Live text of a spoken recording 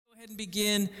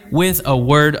Begin with a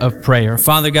word of prayer.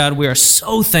 Father God, we are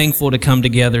so thankful to come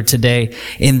together today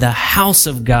in the house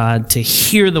of God, to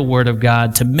hear the word of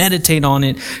God, to meditate on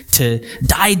it, to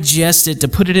digest it, to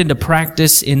put it into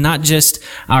practice in not just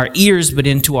our ears, but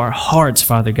into our hearts,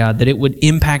 Father God, that it would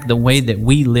impact the way that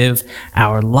we live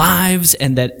our lives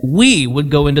and that we would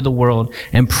go into the world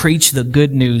and preach the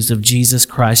good news of Jesus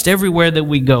Christ everywhere that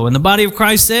we go. And the body of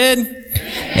Christ said,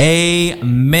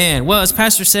 Amen. Well, as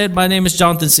Pastor said, my name is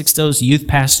Jonathan Sixtos, youth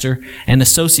pastor and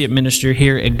associate minister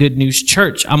here at Good News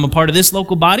Church. I'm a part of this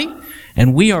local body,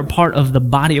 and we are part of the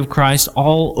body of Christ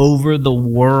all over the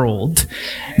world.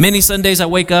 Many Sundays I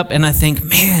wake up and I think,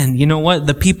 man, you know what?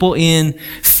 The people in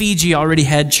Fiji already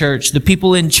had church. The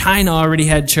people in China already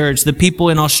had church. The people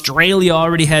in Australia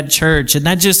already had church. And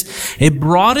that it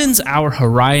broadens our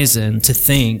horizon to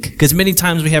think. Because many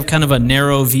times we have kind of a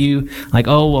narrow view, like,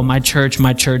 oh, well, my church.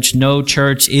 No,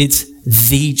 church, it's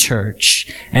the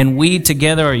church. And we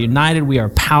together are united. We are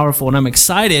powerful. And I'm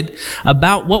excited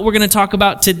about what we're going to talk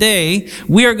about today.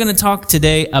 We are going to talk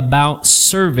today about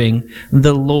serving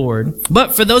the Lord.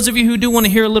 But for those of you who do want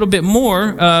to hear a little bit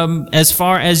more, as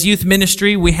far as youth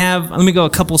ministry, we have, let me go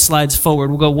a couple slides forward.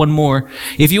 We'll go one more.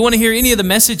 If you want to hear any of the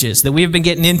messages that we have been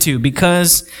getting into,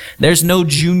 because there's no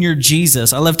junior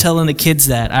Jesus. I love telling the kids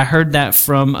that. I heard that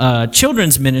from a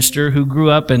children's minister who grew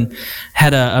up and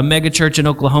had a mega church in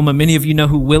Oklahoma. Many of you know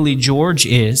who Willie George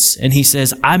is. And he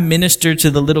says, I minister to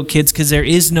the little kids because there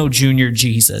is no junior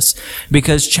Jesus.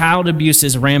 Because child abuse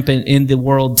is rampant in the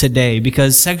world today.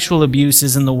 Because sexual abuse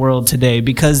is in the world today.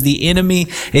 Because the enemy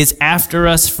is after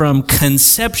us from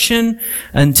conception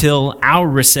until our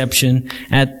reception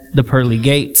at the pearly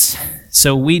gates.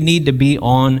 So we need to be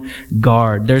on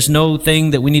guard. There's no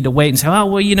thing that we need to wait and say, oh,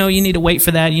 well, you need to wait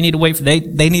for that. You need to wait for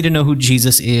that. They need to know who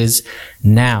Jesus is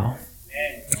now.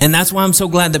 And that's why I'm so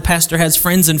glad that Pastor has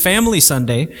Friends and Family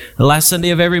Sunday. The last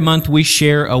Sunday of every month, we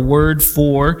share a word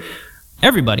for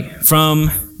everybody. From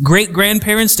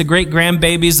great-grandparents to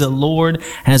great-grandbabies, the Lord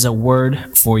has a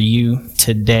word for you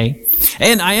today.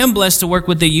 And I am blessed to work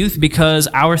with the youth because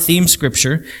our theme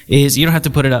scripture is, you don't have to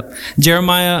put it up,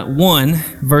 Jeremiah 1,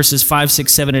 verses 5,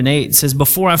 6, 7, and 8. It says,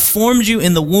 before I formed you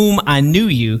in the womb, I knew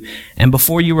you, and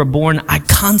before you were born, I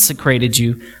consecrated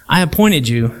you. I appointed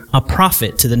you a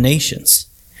prophet to the nations.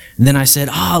 And then I said,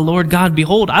 Lord God,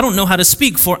 behold, I don't know how to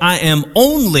speak, for I am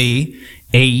only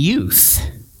a youth.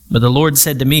 But the Lord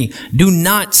said to me, do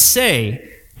not say,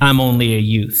 I'm only a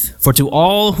youth. For to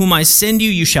all whom I send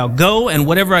you, you shall go, and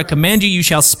whatever I command you, you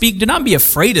shall speak. Do not be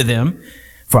afraid of them,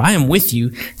 for I am with you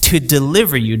to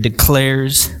deliver you,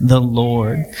 declares the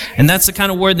Lord. And that's the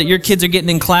kind of word that your kids are getting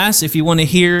in class. If you want to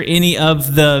hear any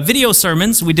of the video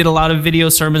sermons, we did a lot of video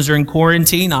sermons during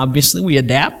quarantine. Obviously, we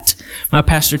adapt. My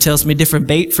pastor tells me different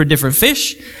bait for different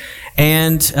fish.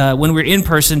 And when we're in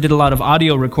person, did a lot of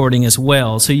audio recording as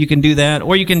well. So you can do that,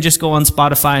 or you can just go on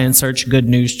Spotify and search Good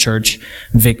News Church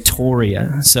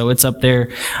Victoria. So it's up there.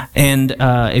 And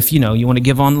if you want to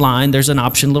give online, there's an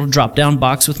option, little drop-down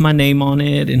box with my name on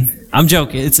it. And I'm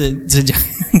joking. It's a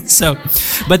so,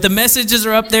 but the messages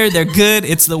are up there. They're good.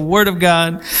 It's the Word of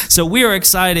God. So we are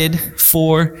excited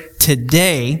for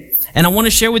today. And I want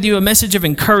to share with you a message of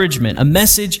encouragement, a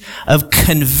message of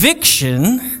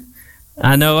conviction.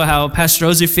 I know how Pastor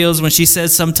Rosie feels when she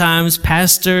says sometimes,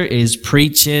 Pastor is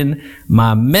preaching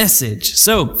my message.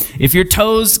 So if your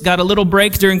toes got a little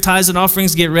break during tithes and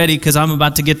offerings, get ready because I'm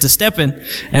about to get to stepping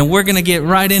and we're going to get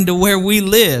right into where we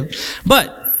live.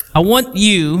 But I want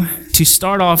you to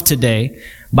start off today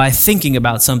by thinking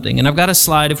about something. And I've got a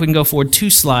slide. If we can go forward 2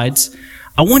 slides.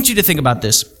 I want you to think about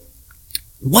this.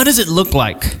 What does it look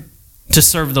like to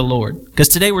serve the Lord? Because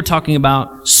today we're talking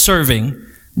about serving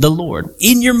the Lord.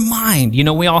 In your mind,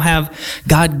 we all have,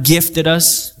 God gifted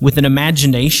us with an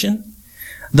imagination.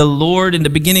 The Lord, in the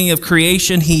beginning of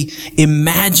creation, He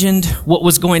imagined what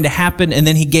was going to happen, and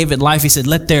then He gave it life. He said,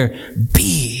 let there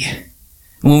be.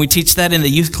 And when we teach that in the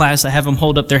youth class, I have them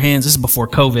hold up their hands. This is before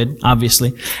COVID,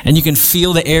 obviously. And you can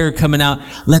feel the air coming out.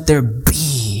 Let there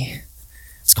be.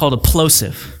 It's called a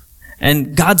plosive.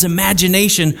 And God's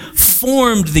imagination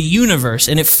formed the universe,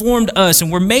 and it formed us,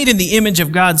 and we're made in the image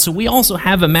of God, so we also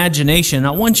have imagination. I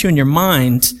want you in your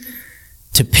mind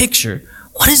to picture,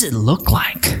 what does it look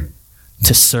like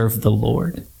to serve the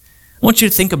Lord? I want you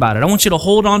to think about it. I want you to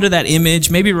hold on to that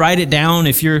image, maybe write it down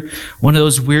if you're one of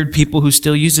those weird people who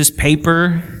still uses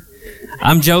paper.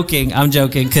 I'm joking,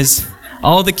 because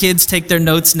all the kids take their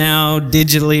notes now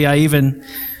digitally.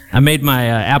 I made my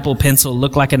Apple Pencil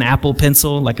look like an Apple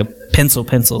Pencil, like a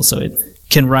pencil, so it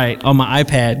can write on my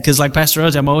iPad. Because like Pastor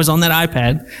Rosie, I'm always on that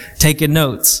iPad taking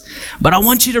notes. But I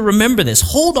want you to remember this.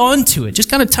 Hold on to it. Just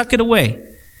kind of tuck it away.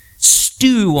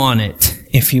 stew on it,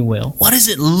 if you will. What does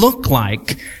it look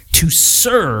like to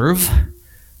serve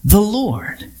the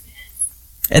Lord?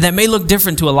 And that may look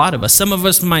different to a lot of us. Some of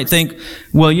us might think,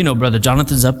 well, Brother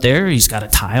Jonathan's up there. He's got a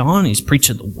tie on. He's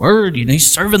preaching the word.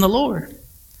 He's serving the Lord.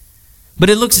 But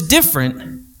it looks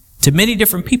different to many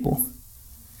different people.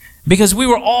 Because we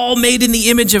were all made in the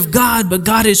image of God, but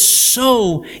God is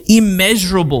so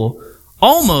immeasurable.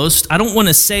 Almost, I don't want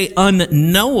to say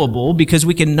unknowable, because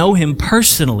we can know him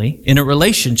personally in a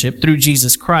relationship through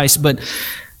Jesus Christ, but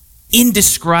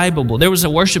indescribable. There was a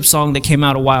worship song that came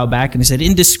out a while back, and it said,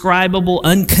 indescribable,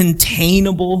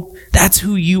 uncontainable. That's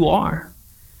who you are.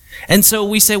 And so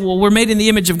we say, well, we're made in the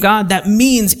image of God. That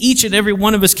means each and every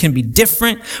one of us can be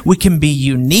different. We can be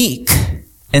unique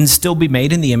and still be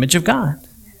made in the image of God.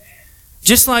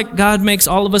 Just like God makes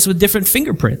all of us with different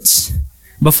fingerprints.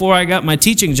 Before I got my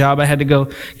teaching job, I had to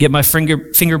go get my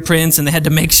fingerprints, and they had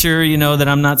to make sure, that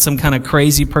I'm not some kind of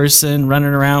crazy person running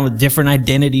around with different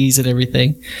identities and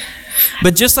everything.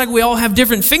 But just like we all have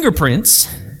different fingerprints,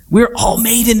 we're all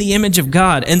made in the image of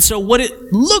God. And so what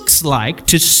it looks like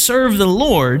to serve the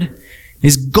Lord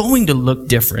is going to look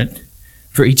different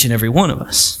for each and every one of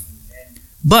us.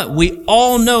 But we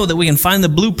all know that we can find the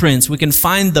blueprints, we can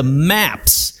find the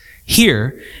maps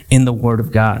here in the Word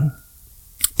of God.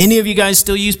 Any of you guys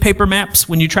still use paper maps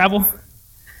when you travel?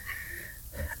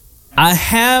 I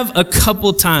have a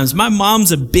couple times. My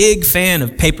mom's a big fan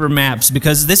of paper maps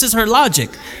because this is her logic.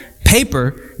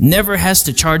 Paper never has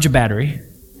to charge a battery,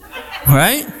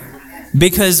 right?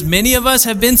 Because many of us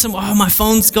have been my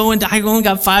phone's going, I only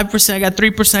got 5%, I got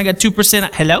 3%, I got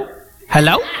 2%. Hello?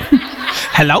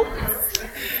 Hello?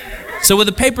 So with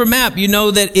a paper map, you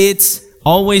know that it's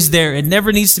always there. It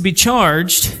never needs to be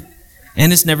charged.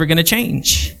 And it's never going to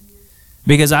change.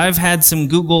 Because I've had some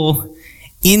Google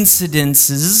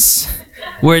incidences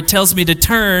where it tells me to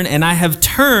turn, and I have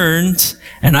turned,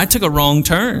 and I took a wrong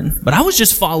turn. But I was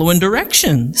just following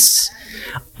directions.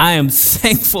 I am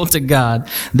thankful to God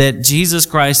that Jesus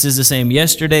Christ is the same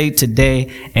yesterday,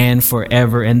 today, and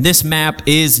forever. And this map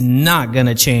is not going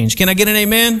to change. Can I get an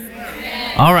amen?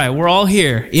 Amen. All right, we're all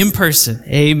here in person.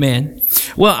 Amen.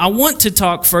 Well, I want to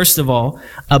talk, first of all,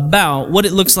 about what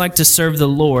it looks like to serve the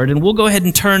Lord. And we'll go ahead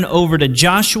and turn over to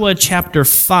Joshua chapter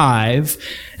 5.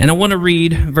 And I want to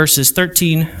read verses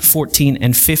 13, 14,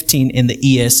 and 15 in the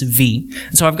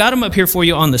ESV. So I've got them up here for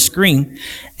you on the screen.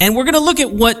 And we're going to look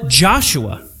at what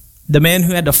Joshua, the man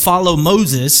who had to follow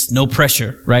Moses, no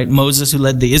pressure, right? Moses who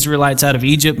led the Israelites out of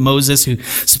Egypt, Moses who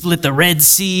split the Red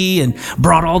Sea and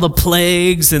brought all the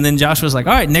plagues. And then Joshua's like,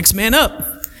 all right, next man up.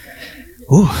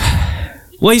 Ooh.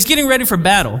 Well, he's getting ready for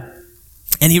battle,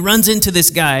 and he runs into this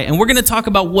guy, and we're going to talk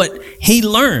about what he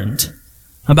learned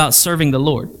about serving the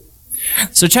Lord.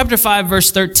 So chapter 5, verse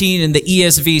 13 in the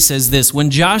ESV says this: when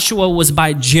Joshua was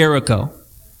by Jericho,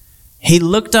 he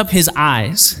looked up his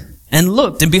eyes and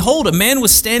looked, and behold, a man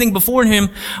was standing before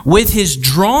him with his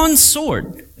drawn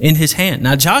sword in his hand.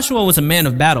 Now, Joshua was a man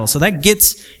of battle, so that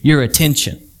gets your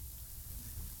attention.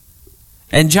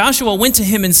 And Joshua went to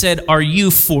him and said, are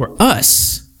you for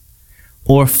us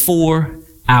or for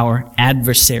our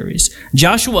adversaries?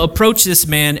 Joshua approached this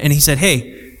man and he said,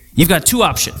 hey, you've got two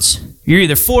options. You're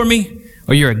either for me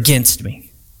or you're against me.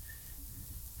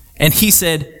 And he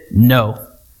said, no.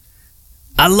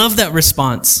 I love that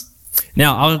response.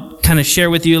 Now, I'll kind of share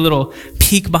with you a little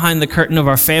peek behind the curtain of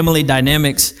our family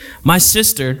dynamics. My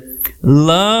sister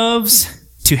loves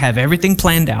to have everything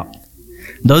planned out.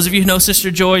 Those of you who know Sister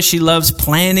Joy, she loves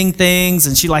planning things,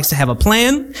 and she likes to have a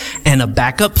plan and a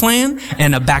backup plan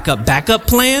and a backup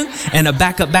plan and a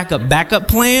backup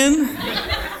plan.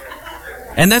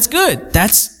 And that's good.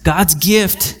 That's God's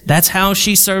gift. That's how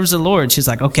she serves the Lord. She's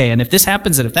like, okay, and if this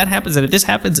happens, and if that happens, and if this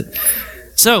happens.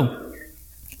 So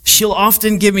she'll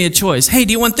often give me a choice. Hey,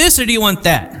 do you want this or do you want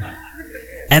that?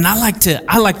 And I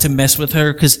like to mess with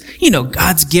her because,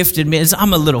 God's gifted me.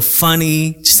 I'm a little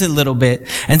funny, just a little bit.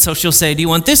 And so she'll say, do you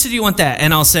want this or do you want that?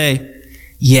 And I'll say,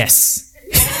 yes.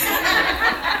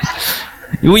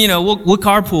 We'll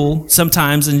carpool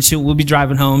sometimes, and we'll be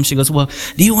driving home. She goes, well,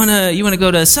 do you want to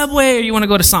go to Subway or you want to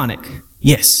go to Sonic?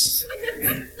 Yes.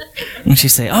 And she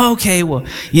say, oh, okay, well,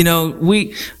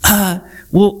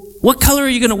 what color are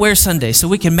you going to wear Sunday so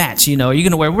we can match? Are you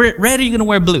going to wear red or are you going to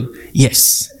wear blue?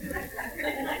 Yes.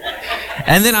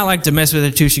 And then I like to mess with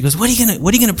her too. She goes, what are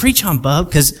you gonna preach on, bub?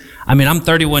 Because, I'm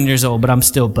 31 years old, but I'm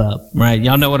still bub, right?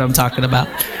 Y'all know what I'm talking about.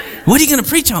 What are you gonna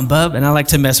preach on, bub? And I like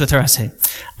to mess with her. I say,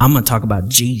 I'm gonna talk about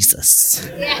Jesus.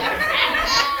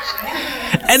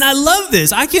 And I love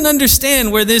this. I can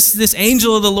understand where this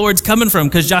angel of the Lord's coming from,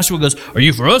 because Joshua goes, are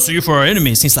you for us or are you for our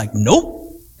enemies? And he's like, nope.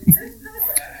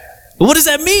 What does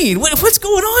that mean? What's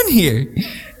going on here?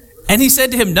 And he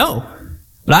said to him, no,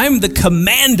 but I am the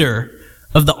commander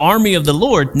of the army of the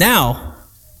Lord. Now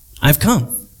I've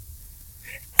come.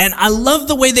 And I love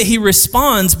the way that he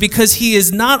responds, because he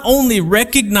is not only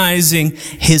recognizing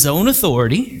his own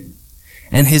authority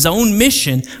and his own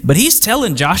mission, but he's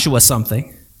telling Joshua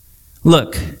something.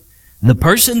 Look, the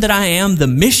person that I am, the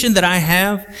mission that I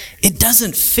have, it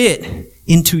doesn't fit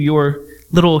into your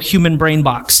little human brain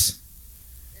box.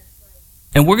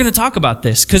 And we're going to talk about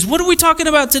this, because what are we talking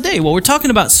about today? Well, we're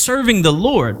talking about serving the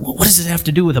Lord. What does it have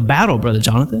to do with a battle, Brother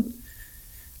Jonathan?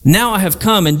 Now I have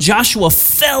come, and Joshua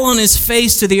fell on his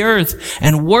face to the earth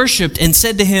and worshiped and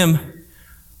said to him,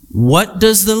 what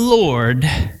does the Lord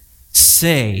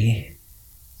say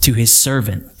to his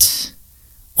servant?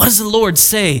 What does the Lord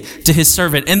say to his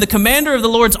servant? And the commander of the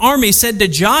Lord's army said to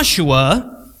Joshua,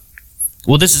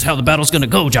 well, this is how the battle's going to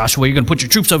go, Joshua. You're going to put your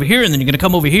troops over here, and then you're going to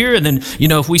come over here, and then,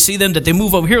 if we see them that they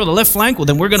move over here on the left flank, well,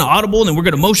 then we're going to audible, and then we're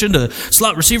going to motion to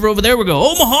slot receiver over there. We'll go,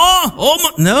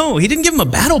 Omaha. No, he didn't give him a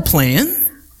battle plan.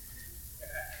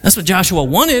 That's what Joshua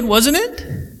wanted, wasn't it?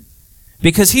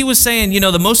 Because he was saying,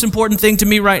 the most important thing to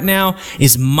me right now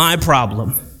is my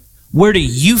problem. Where do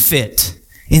you fit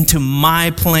into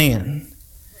my plan?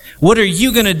 What are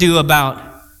you going to do about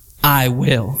I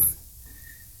will?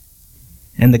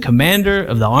 And the commander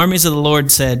of the armies of the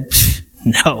Lord said,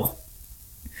 no.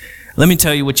 Let me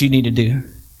tell you what you need to do.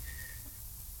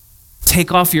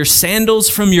 Take off your sandals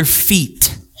from your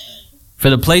feet, for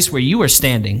the place where you are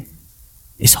standing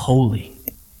is holy.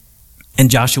 And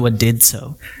Joshua did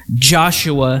so.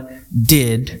 Joshua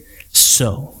did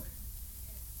so.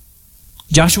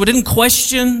 Joshua didn't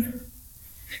question.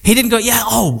 He didn't go,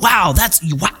 wow,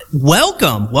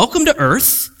 welcome. Welcome to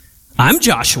earth. I'm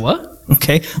Joshua.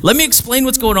 Okay, let me explain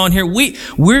what's going on here.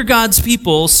 We're God's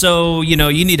people, so, you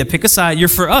need to pick a side. You're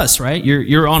for us, right?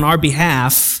 You're on our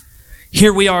behalf.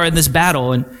 Here we are in this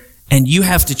battle, and you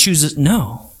have to choose it.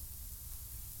 No.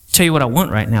 Tell you what I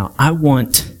want right now. I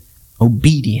want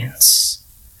obedience.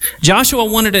 Joshua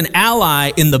wanted an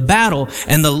ally in the battle,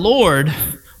 and the Lord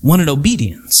wanted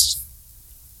obedience.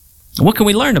 What can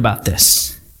we learn about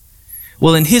this?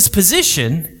 Well, in his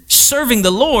position, serving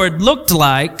the Lord looked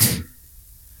like,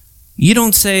 you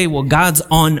don't say, well, God's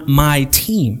on my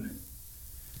team.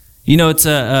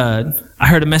 I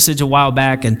heard a message a while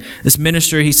back, and this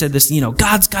minister, he said this,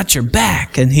 God's got your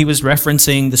back. And he was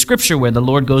referencing the scripture where the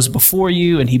Lord goes before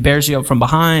you and he bears you up from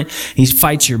behind. He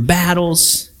fights your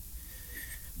battles.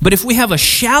 But if we have a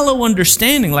shallow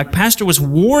understanding, like Pastor was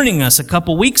warning us a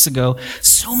couple weeks ago,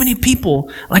 so many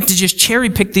people like to just cherry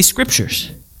pick these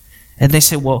scriptures. And they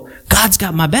say, well, God's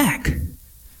got my back,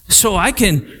 so I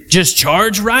can just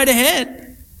charge right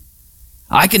ahead.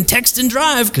 I can text and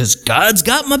drive because God's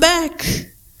got my back.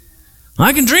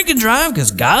 I can drink and drive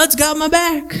because God's got my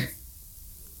back.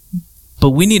 But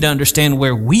we need to understand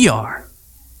where we are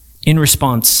in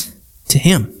response to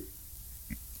Him.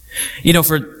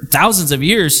 For thousands of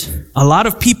years, a lot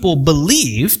of people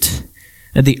believed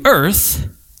that the earth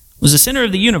was the center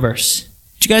of the universe.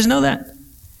 Did you guys know that?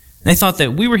 They thought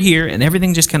that we were here and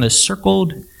everything just kind of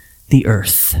circled the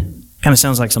earth. Kind of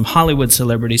sounds like some Hollywood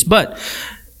celebrities. But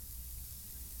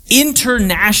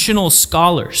international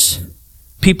scholars,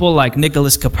 people like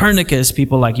Nicholas Copernicus,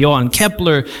 people like Johann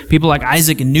Kepler, people like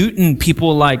Isaac Newton,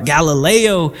 people like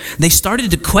Galileo, they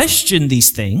started to question these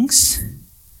things.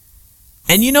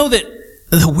 And you know that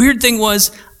the weird thing was,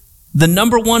 the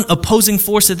number one opposing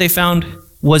force that they found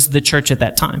was the church at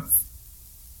that time.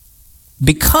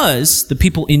 Because the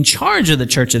people in charge of the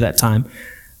church at that time,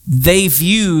 they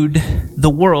viewed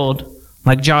the world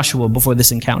like Joshua before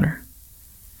this encounter.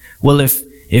 Well, if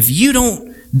you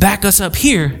don't back us up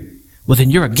here, well, then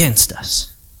you're against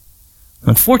us.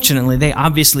 Unfortunately, they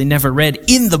obviously never read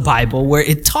in the Bible where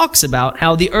it talks about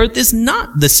how the earth is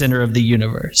not the center of the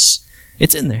universe.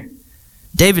 It's in there.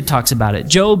 David talks about it.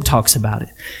 Job talks about it.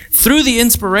 Through the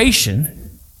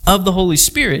inspiration of the Holy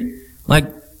Spirit, like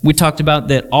we talked about,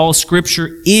 that all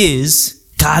Scripture is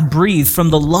God-breathed from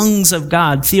the lungs of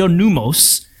God,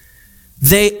 theopneumos,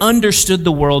 they understood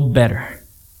the world better.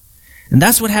 And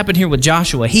that's what happened here with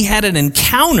Joshua. He had an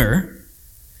encounter,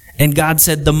 and God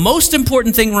said, the most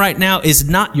important thing right now is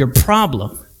not your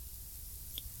problem.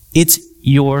 It's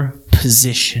your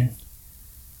position.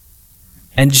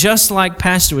 And just like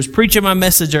Pastor was preaching my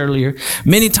message earlier,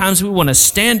 many times we want to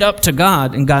stand up to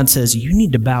God, and God says, you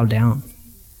need to bow down.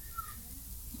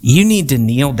 You need to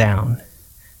kneel down.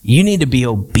 You need to be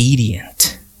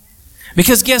obedient.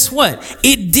 Because guess what?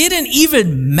 It didn't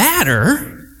even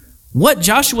matter what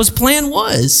Joshua's plan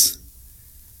was,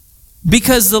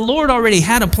 because the Lord already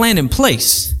had a plan in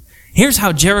place. Here's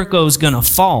how Jericho's going to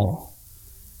fall.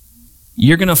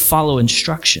 you're going to follow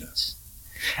instructions.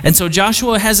 And so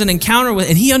Joshua has an encounter with,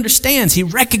 and he understands, he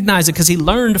recognizes it because he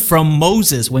learned from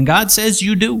Moses. When God says,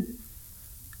 you do.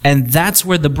 And that's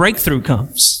where the breakthrough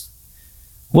comes.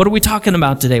 What are we talking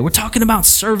about today? We're talking about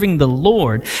serving the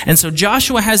Lord. And so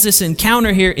Joshua has this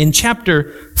encounter here in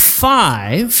chapter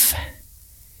 5,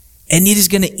 and it is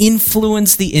going to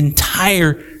influence the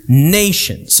entire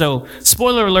nation. So,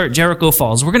 spoiler alert, Jericho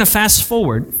falls. We're going to fast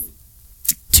forward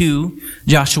to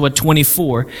Joshua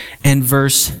 24 and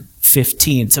verse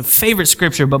 15. It's a favorite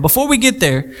scripture, but before we get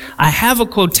there, I have a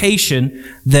quotation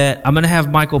that I'm going to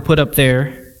have Michael put up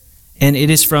there, and it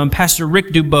is from Pastor Rick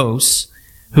Dubose,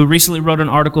 who recently wrote an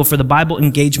article for the Bible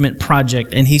Engagement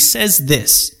Project, and he says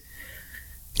this: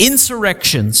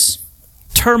 insurrections,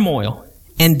 turmoil,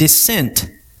 and dissent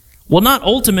will not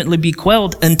ultimately be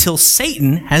quelled until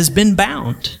Satan has been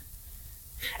bound.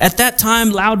 At that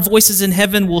time, loud voices in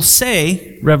heaven will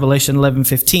say, Revelation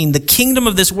 11:15, the kingdom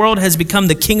of this world has become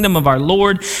the kingdom of our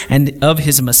Lord and of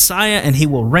his Messiah, and he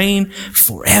will reign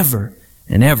forever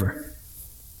and ever.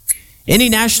 Any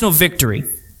national victory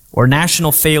or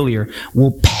national failure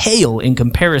will pale in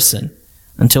comparison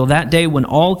until that day when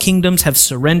all kingdoms have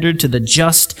surrendered to the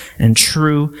just and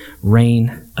true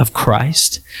reign of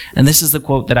Christ. And this is the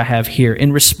quote that I have here.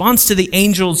 In response to the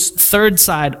angel's third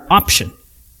side option,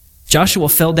 Joshua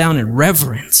fell down in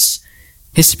reverence.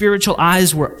 His spiritual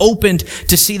eyes were opened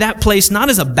to see that place not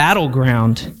as a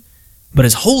battleground, but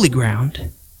as holy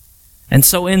ground. And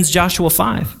so ends Joshua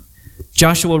 5.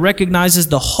 Joshua recognizes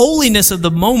the holiness of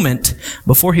the moment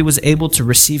before he was able to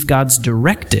receive God's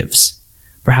directives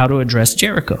for how to address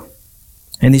Jericho.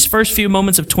 In these first few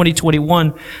moments of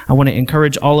 2021, I want to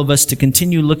encourage all of us to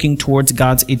continue looking towards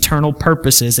God's eternal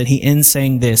purposes. And he ends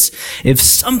saying this: if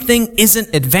something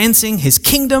isn't advancing his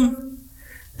kingdom,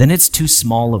 then it's too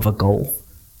small of a goal.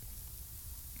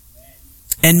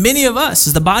 And many of us,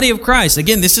 as the body of Christ,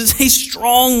 again, this is a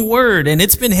strong word, and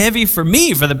it's been heavy for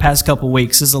me for the past couple of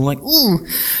weeks. As I'm like, ooh,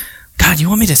 God, you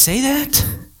want me to say that?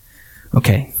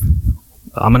 Okay,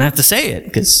 I'm going to have to say it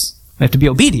because we have to be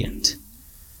obedient.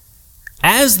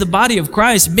 As the body of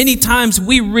Christ, many times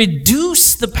we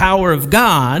reduce the power of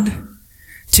God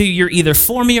to you're either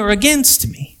for me or against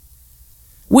me.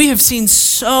 We have seen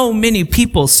so many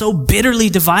people so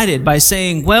bitterly divided by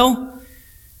saying, well,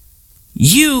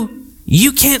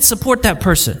 you can't support that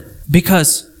person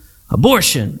because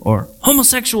abortion or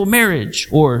homosexual marriage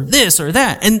or this or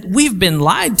that. And we've been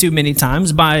lied to many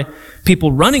times by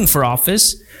people running for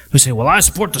office who say, well, I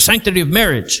support the sanctity of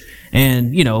marriage.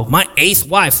 And, my 8th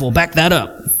wife will back that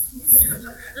up.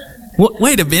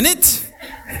 Wait a minute.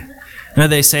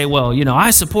 And they say, well,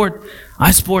 I support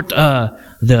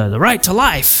the right to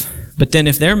life. But then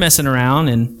if they're messing around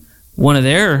and one of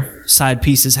their side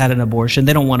pieces had an abortion,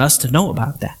 they don't want us to know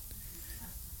about that.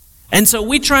 And so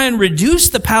we try and reduce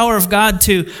the power of God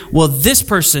to, well, this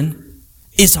person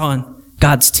is on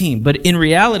God's team. But in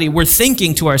reality, we're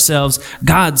thinking to ourselves,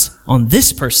 God's on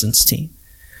this person's team.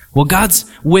 Well, God's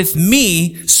with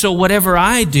me, so whatever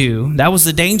I do, that was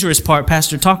the dangerous part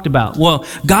Pastor talked about. Well,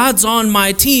 God's on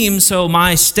my team, so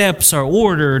my steps are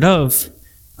ordered of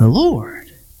the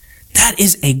Lord. That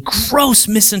is a gross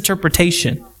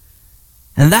misinterpretation.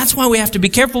 And that's why we have to be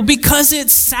careful, because it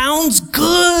sounds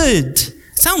good.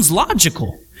 It sounds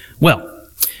logical. Well,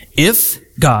 if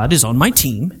God is on my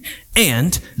team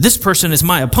and this person is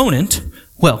my opponent,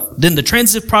 well, then the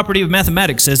transitive property of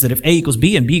mathematics says that if A equals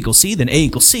B and B equals C, then A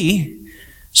equals C.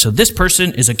 So this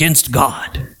person is against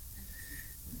God.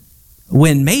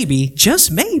 When maybe,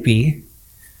 just maybe,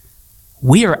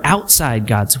 we are outside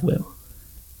God's will.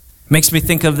 Makes me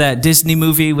think of that Disney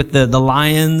movie with the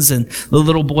lions and the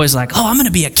little boy's like, oh, I'm going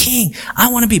to be a king. I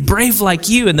want to be brave like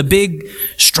you. And the big,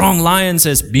 strong lion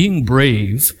says, being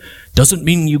brave doesn't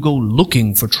mean you go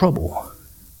looking for trouble.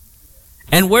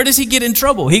 And where does he get in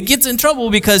trouble? He gets in trouble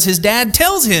because his dad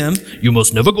tells him, you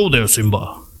must never go there,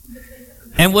 Simba.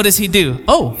 And what does he do?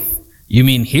 Oh, you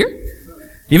mean here?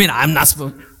 You mean I'm not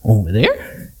supposed over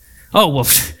there? Oh, well,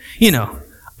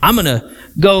 I'm going to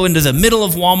go into the middle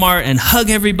of Walmart and hug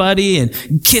everybody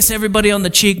and kiss everybody on the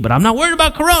cheek, but I'm not worried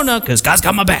about Corona because God's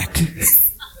got my back.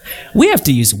 We have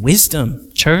to use wisdom,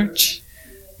 church.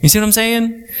 You see what I'm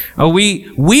saying? Or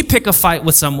we pick a fight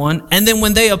with someone, and then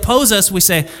when they oppose us, we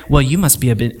say, well, you must be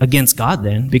a bit against God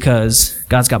then, because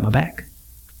God's got my back.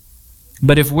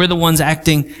 But if we're the ones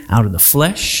acting out of the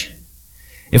flesh,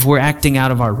 if we're acting out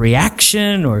of our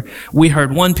reaction, or we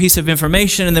heard one piece of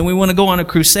information and then we want to go on a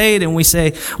crusade and we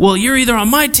say, well, you're either on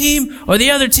my team or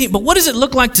the other team. But what does it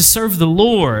look like to serve the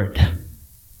Lord?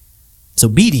 It's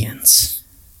obedience.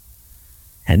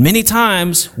 And many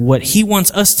times what he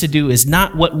wants us to do is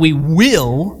not what we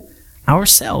will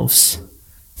ourselves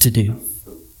to do.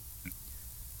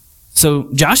 So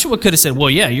Joshua could have said, well,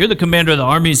 yeah, you're the commander of the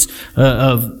armies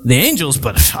of the angels,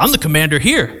 but I'm the commander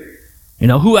here. You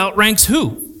know, who outranks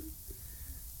who?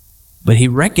 But he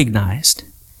recognized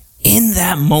in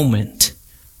that moment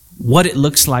what it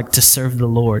looks like to serve the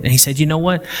Lord. And he said, you know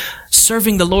what?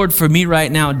 Serving the Lord for me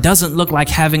right now doesn't look like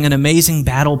having an amazing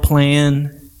battle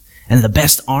plan and the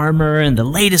best armor and the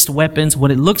latest weapons.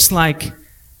 What it looks like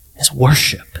is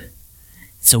worship.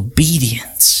 It's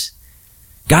obedience.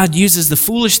 God uses the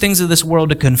foolish things of this world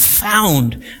to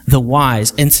confound the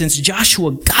wise. And since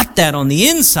Joshua got that on the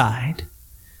inside,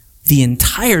 the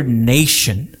entire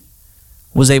nation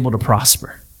was able to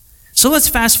prosper. So let's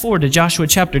fast forward to Joshua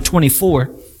chapter 24,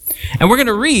 and we're going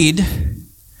to read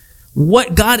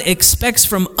what God expects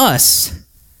from us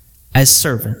as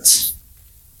servants.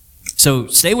 So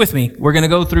stay with me. We're going to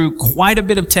go through quite a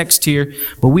bit of text here,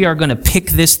 but we are going to pick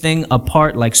this thing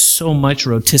apart like so much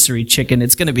rotisserie chicken.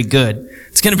 It's going to be good.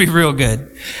 It's going to be real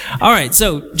good. All right,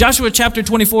 so Joshua chapter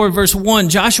 24, verse 1,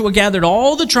 Joshua gathered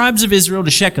all the tribes of Israel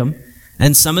to Shechem,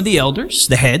 and some of the elders,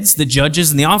 the heads, the judges,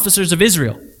 and the officers of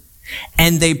Israel.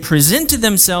 And they presented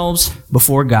themselves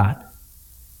before God.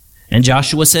 And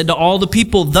Joshua said to all the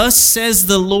people, thus says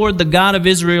the Lord, the God of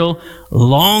Israel,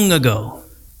 long ago,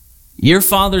 your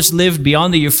fathers lived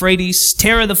beyond the Euphrates,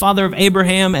 Terah, the father of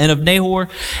Abraham and of Nahor,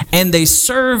 and they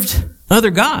served other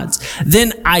gods.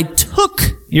 Then I took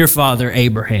your father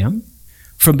Abraham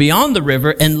from beyond the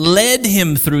river and led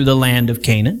him through the land of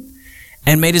Canaan,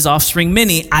 and made his offspring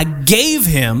many. I gave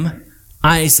him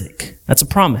Isaac. That's a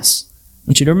promise. I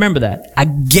want you to remember that. I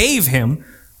gave him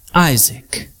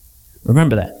Isaac.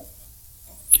 Remember that.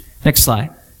 Next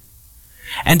slide.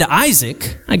 And to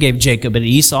Isaac, I gave Jacob and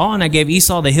Esau, and I gave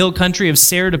Esau the hill country of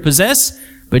Seir to possess.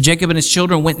 But Jacob and his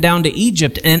children went down to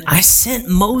Egypt, and I sent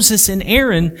Moses and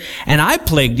Aaron, and I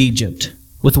plagued Egypt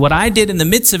with what I did in the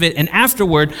midst of it, and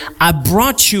afterward I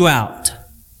brought you out. I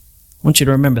want you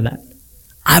to remember that.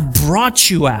 I brought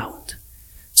you out.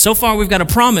 So far, we've got a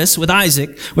promise with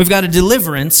Isaac. We've got a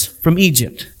deliverance from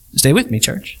Egypt. Stay with me,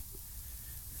 church.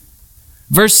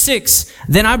 Verse 6,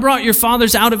 then I brought your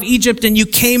fathers out of Egypt, and you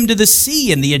came to the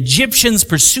sea, and the Egyptians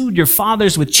pursued your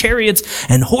fathers with chariots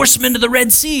and horsemen to the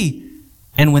Red Sea.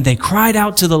 And when they cried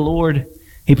out to the Lord,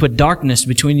 he put darkness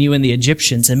between you and the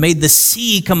Egyptians, and made the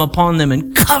sea come upon them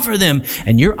and cover them.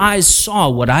 And your eyes saw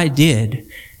what I did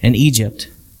in Egypt.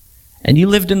 And you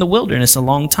lived in the wilderness a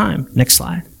long time. Next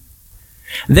slide.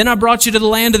 Then I brought you to the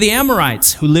land of the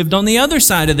Amorites, who lived on the other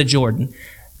side of the Jordan.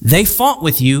 They fought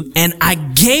with you, and I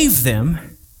gave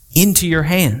them into your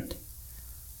hand.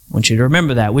 I want you to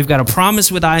remember that. We've got a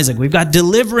promise with Isaac. We've got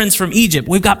deliverance from Egypt.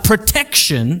 We've got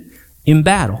protection in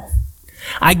battle.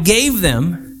 I gave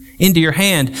them into your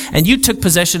hand, and you took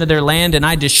possession of their land, and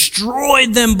I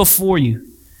destroyed them before you.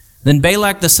 Then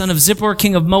Balak, the son of Zippor,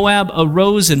 king of Moab,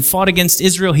 arose and fought against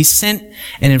Israel. He sent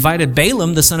and invited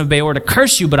Balaam, the son of Beor, to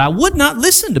curse you, but I would not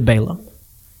listen to Balaam.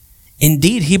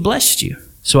 Indeed, he blessed you,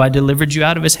 so I delivered you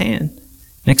out of his hand.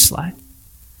 Next slide.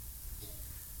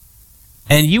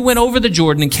 And you went over the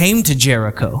Jordan and came to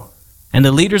Jericho. And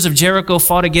the leaders of Jericho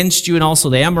fought against you, and also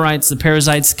the Amorites, the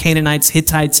Perizzites, Canaanites,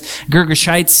 Hittites,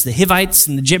 Girgashites, the Hivites,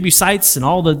 and the Jebusites, and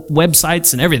all the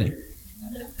websites and everything.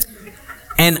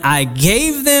 And I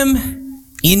gave them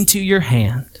into your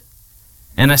hand.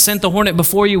 And I sent the hornet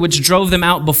before you, which drove them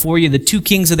out before you, the two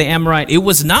kings of the Amorite. It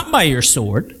was not by your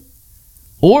sword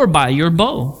or by your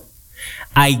bow.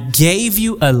 I gave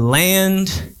you a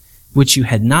land which you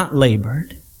had not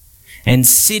labored, and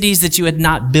cities that you had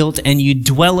not built, and you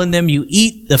dwell in them. You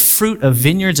eat the fruit of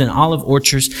vineyards and olive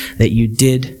orchards that you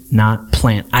did not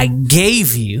plant. I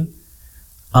gave you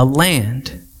a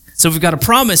land. So we've got a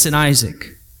promise in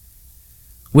Isaac.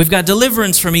 We've got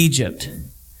deliverance from Egypt.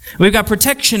 We've got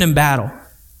protection in battle.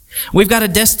 We've got a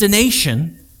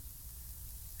destination.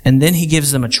 And then he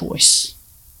gives them a choice.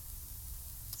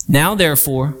 Now,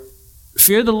 therefore,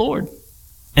 fear the Lord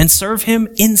and serve him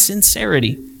in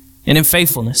sincerity and in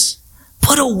faithfulness.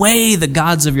 Put away the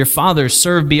gods of your fathers,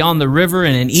 served beyond the river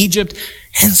and in Egypt,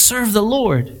 and serve the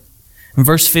Lord. In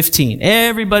verse 15,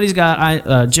 everybody's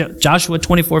got Joshua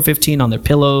 24:15 on their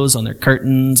pillows, on their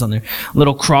curtains, on their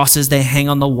little crosses they hang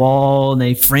on the wall, and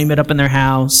they frame it up in their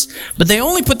house. But they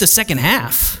only put the second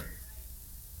half.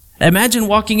 Imagine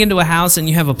walking into a house and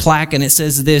you have a plaque and it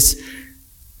says this: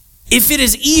 if it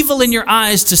is evil in your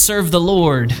eyes to serve the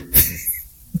Lord.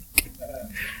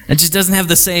 It just doesn't have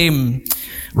the same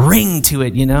ring to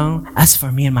it, you know. As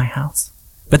for me and my house.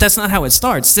 But that's not how it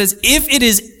starts. It says, if it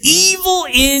is evil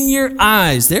in your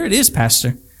eyes. There it is,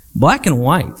 Pastor. Black and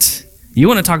white. You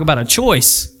want to talk about a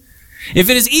choice. If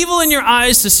it is evil in your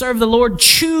eyes to serve the Lord,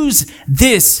 choose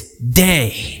this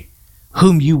day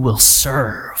whom you will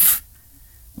serve.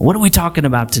 What are we talking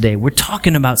about today? We're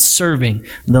talking about serving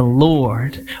the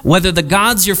Lord. Whether the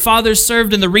gods your fathers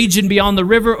served in the region beyond the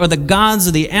river or the gods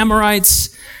of the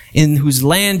Amorites in whose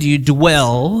land you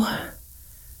dwell.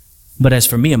 But as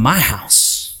for me and my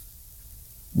house,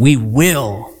 we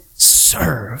will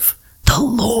serve the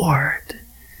Lord.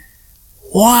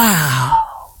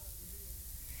 Wow.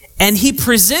 And he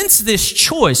presents this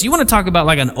choice. You want to talk about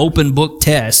like an open book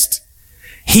test.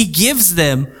 He gives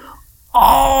them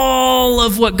all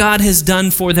of what God has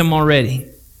done for them already.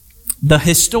 The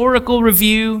historical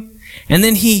review, and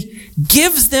then he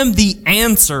gives them the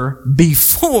answer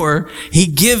before he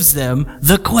gives them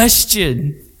the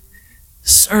question.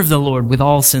 Serve the Lord with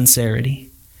all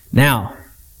sincerity. Now,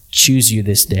 choose you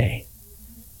this day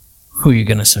who you're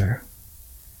going to serve.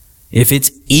 If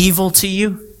it's evil to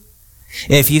you,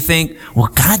 if you think, well,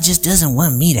 God just doesn't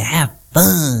want me to have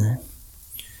fun.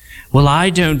 Well, I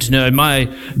don't know. In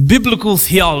my biblical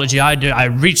theology, I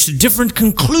reached a different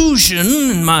conclusion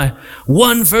in my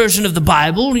one version of the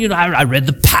Bible. You know, I read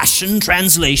the Passion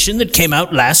Translation that came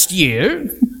out last year.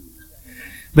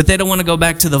 But they don't want to go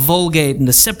back to the Vulgate and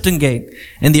the Septuagint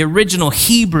and the original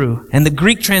Hebrew and the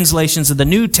Greek translations of the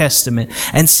New Testament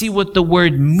and see what the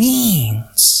word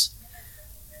means.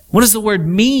 What does the word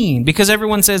mean? Because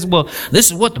everyone says, well, this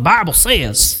is what the Bible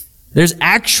says. There's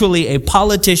actually a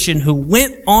politician who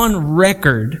went on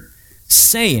record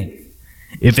saying,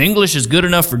 if English is good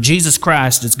enough for Jesus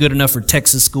Christ, it's good enough for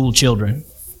Texas school children.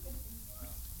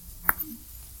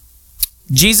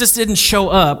 Jesus didn't show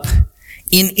up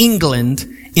in England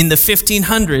in the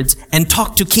 1500s and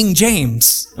talk to King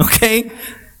James, okay?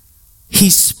 He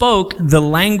spoke the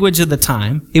language of the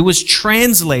time. It was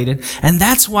translated, and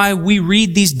that's why we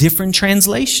read these different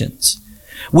translations.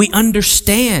 We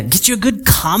understand. Get you a good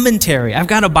commentary. I've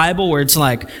got a Bible where it's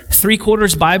like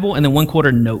 3/4 Bible and then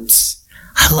 1/4 notes.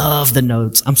 I love the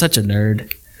notes. I'm such a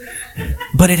nerd.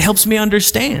 But it helps me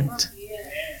understand.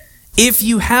 If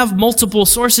you have multiple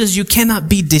sources, you cannot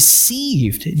be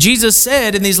deceived. Jesus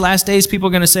said in these last days, people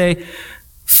are going to say,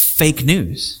 fake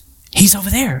news. He's over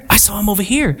there. I saw him over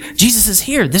here. Jesus is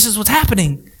here. This is what's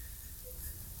happening.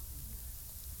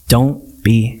 Don't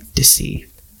be deceived.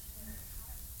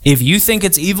 If you think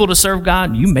it's evil to serve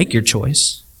God, you make your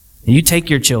choice. You take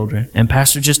your children. And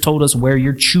Pastor just told us where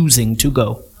you're choosing to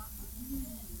go.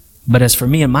 But as for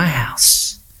me and my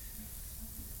house,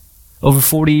 over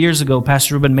 40 years ago,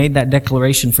 Pastor Ruben made that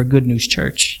declaration for Good News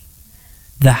Church.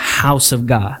 The house of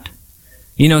God.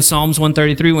 You know Psalms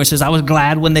 133 where it says, I was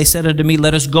glad when they said unto me,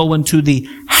 let us go into the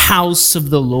house of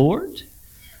the Lord.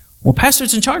 Well,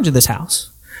 Pastor's in charge of this house.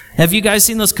 Have you guys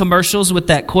seen those commercials with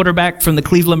that quarterback from the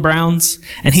Cleveland Browns?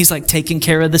 And he's like taking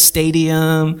care of the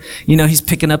stadium. You know, he's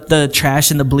picking up the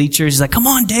trash in the bleachers. He's like, come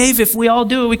on, Dave, if we all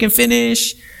do it, we can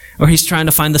finish. Or he's trying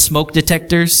to find the smoke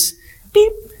detectors.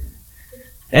 Beep.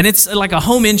 And it's like a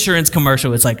home insurance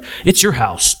commercial. It's like, it's your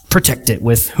house. Protect it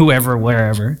with whoever,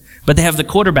 wherever. But they have the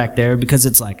quarterback there because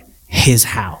it's like his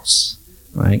house,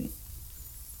 right?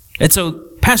 And so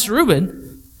Pastor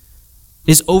Ruben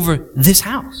is over this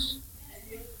house.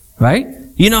 Right?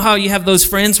 You know how you have those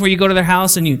friends where you go to their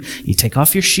house and you take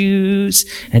off your shoes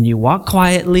and you walk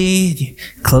quietly, you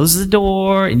close the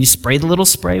door and you spray the little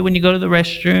spray when you go to the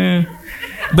restroom.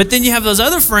 But then you have those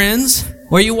other friends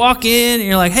where you walk in and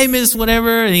you're like, hey, miss,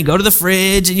 whatever. And you go to the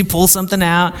fridge and you pull something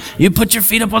out. You put your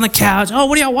feet up on the couch. Oh,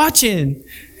 what are y'all watching?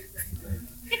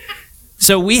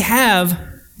 So we have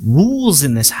rules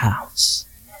in this house.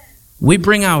 We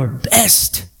bring our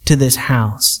best to this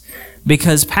house.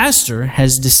 Because Pastor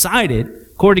has decided,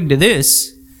 according to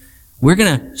this, we're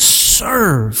going to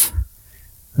serve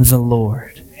the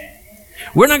Lord.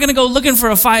 We're not going to go looking for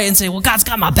a fight and say, well, God's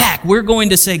got my back. We're going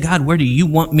to say, God, where do you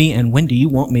want me and when do you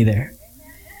want me there?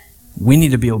 We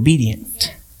need to be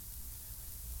obedient.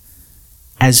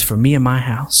 As for me and my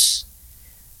house,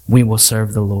 we will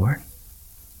serve the Lord.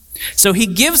 So he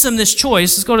gives them this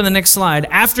choice. Let's go to the next slide.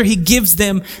 After he gives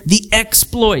them the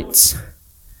exploits.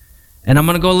 And I'm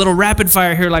going to go a little rapid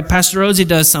fire here like Pastor Rosie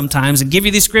does sometimes and give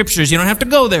you these scriptures. You don't have to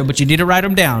go there, but you need to write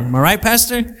them down. Am I right,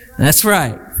 Pastor? That's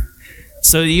right.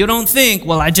 So you don't think,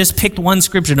 well, I just picked one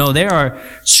scripture. No, there are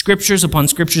scriptures upon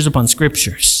scriptures upon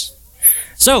scriptures.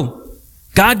 So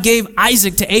God gave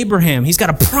Isaac to Abraham. He's got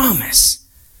a promise.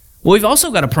 Well, we've also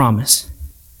got a promise.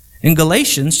 In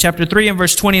Galatians chapter 3 and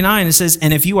verse 29, it says,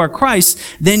 and if you are Christ,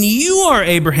 then you are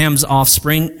Abraham's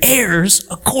offspring, heirs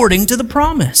according to the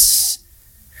promise.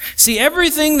 See,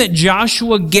 everything that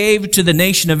Joshua gave to the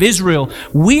nation of Israel,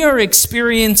 we are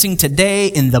experiencing today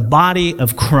in the body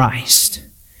of Christ.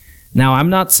 Now, I'm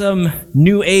not some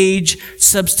New Age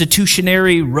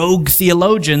substitutionary rogue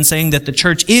theologian saying that the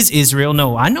church is Israel.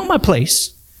 No, I know my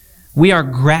place. We are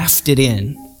grafted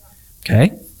in.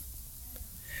 Okay?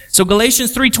 So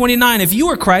Galatians 3:29, if you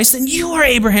are Christ, then you are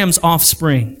Abraham's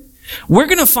offspring. We're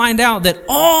going to find out that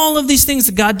all of these things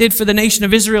that God did for the nation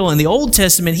of Israel in the Old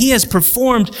Testament, He has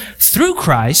performed through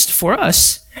Christ for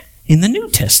us in the New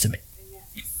Testament.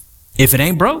 If it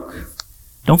ain't broke,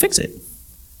 don't fix it.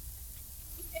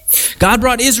 God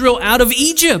brought Israel out of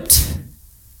Egypt.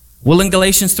 Well, in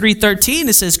Galatians 3:13,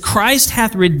 it says, Christ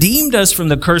hath redeemed us from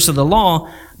the curse of the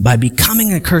law by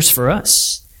becoming a curse for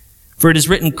us. For it is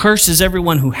written, cursed is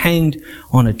everyone who hanged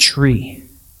on a tree.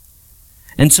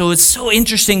 And so it's so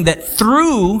interesting that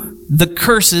through the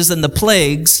curses and the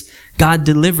plagues, God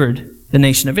delivered the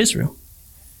nation of Israel.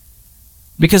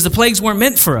 Because the plagues weren't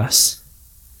meant for us.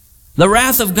 The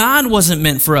wrath of God wasn't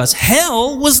meant for us.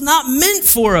 Hell was not meant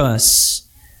for us.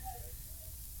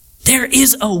 There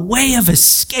is a way of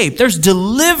escape. There's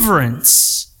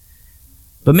deliverance.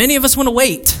 But many of us want to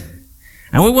wait.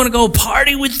 And we want to go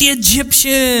party with the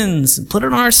Egyptians and put it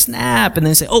on our snap and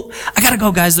then say, oh, I got to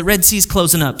go, guys. The Red Sea's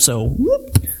closing up. So,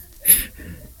 whoop.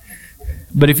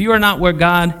 But if you are not where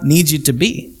God needs you to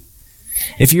be,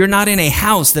 if you're not in a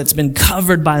house that's been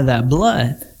covered by that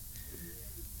blood,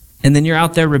 and then you're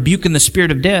out there rebuking the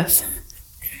spirit of death,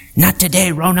 not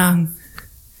today, Ronan.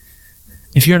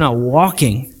 If you're not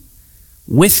walking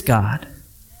with God,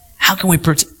 how can we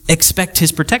expect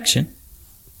His protection?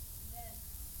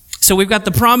 So we've got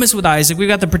the promise with Isaac. We've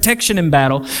got the protection in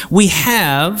battle. We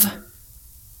have,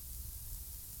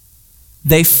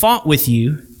 they fought with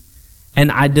you,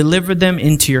 and I delivered them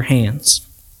into your hands.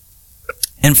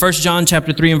 And 1 John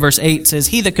chapter 3 and verse 8 says,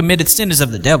 he that committeth sin is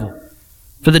of the devil.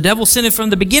 For the devil sinned from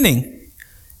the beginning.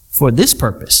 For this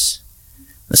purpose,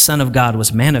 the Son of God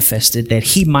was manifested, that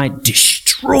He might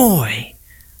destroy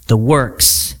the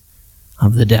works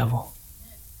of the devil.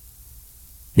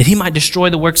 That He might destroy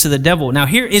the works of the devil. Now,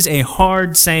 here is a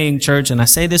hard saying, church, and I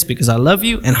say this because I love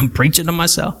you and I'm preaching to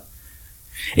myself.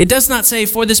 It does not say,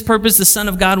 for this purpose the Son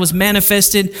of God was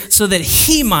manifested so that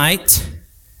He might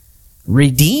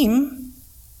redeem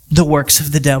the works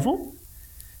of the devil.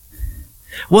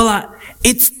 Well,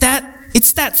 it's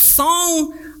that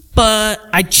song, but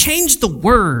I changed the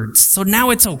words, so now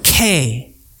it's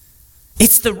okay.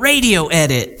 It's the radio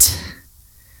edit.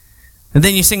 And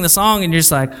then you sing the song and you're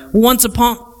just like, once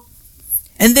upon,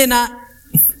 and then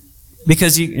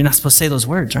because you're not supposed to say those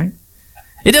words, right?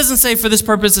 It doesn't say for this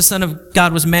purpose the Son of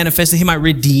God was manifested, He might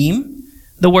redeem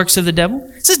the works of the devil.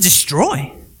 It says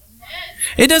destroy.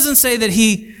 It doesn't say that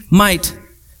He might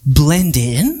blend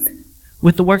in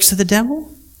with the works of the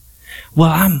devil.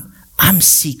 Well, I'm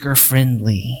seeker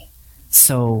friendly.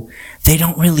 So they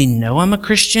don't really know I'm a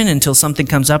Christian until something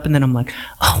comes up and then I'm like,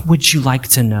 oh, would you like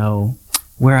to know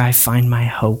where I find my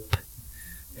hope?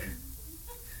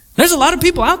 There's a lot of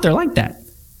people out there like that.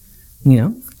 You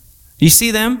know, you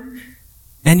see them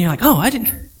and you're like, oh, I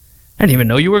didn't even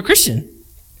know you were a Christian.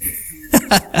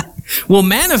 Well,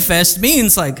 manifest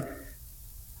means like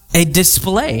a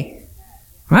display,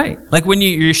 right? Like when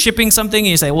you're shipping something and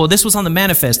you say, well, this was on the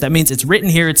manifest. That means it's written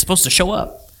here. It's supposed to show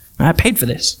up. I paid for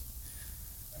this.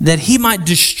 That He might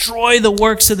destroy the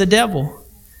works of the devil.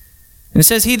 And it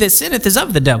says, he that sinneth is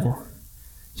of the devil.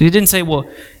 So He didn't say, well,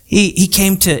 he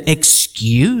came to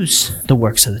excuse the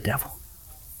works of the devil.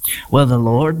 Well, the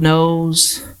Lord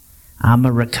knows I'm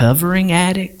a recovering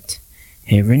addict.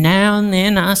 Every now and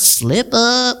then I slip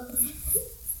up.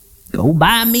 Go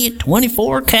buy me a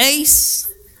 24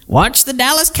 case. Watch the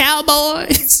Dallas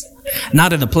Cowboys.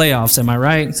 Not in the playoffs, am I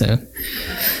right? So,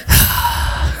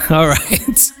 all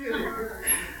right.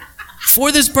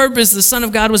 For this purpose, the Son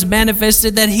of God was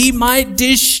manifested that He might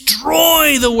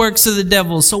destroy the works of the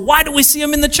devil. So why do we see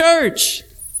Him in the church?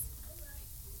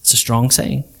 It's a strong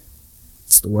saying.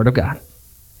 It's the Word of God.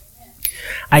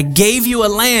 I gave you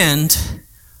a land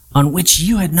on which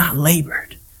you had not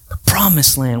labored. The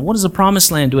promised land. What is a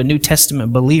promised land to a New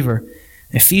Testament believer?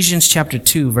 Ephesians chapter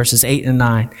 2, verses 8 and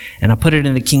 9. And I put it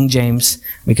in the King James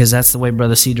because that's the way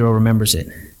Brother Cedro remembers it.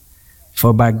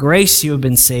 For by grace you have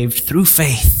been saved through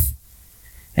faith,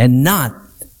 and not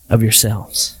of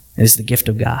yourselves. It is the gift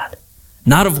of God.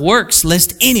 Not of works,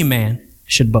 lest any man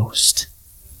should boast.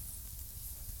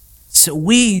 So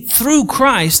we, through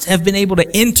Christ, have been able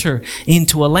to enter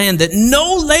into a land that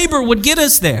no labor would get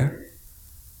us there.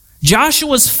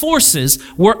 Joshua's forces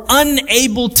were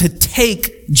unable to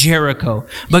take Jericho.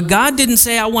 But God didn't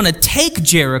say, I want to take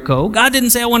Jericho. God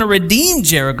didn't say, I want to redeem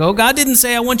Jericho. God didn't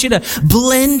say, I want you to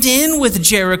blend in with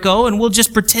Jericho and we'll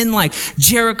just pretend like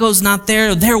Jericho's not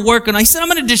there. They're working. He said, I'm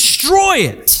going to destroy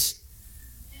it.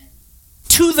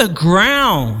 to the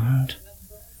ground.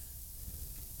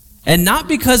 And not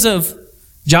because of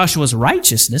Joshua's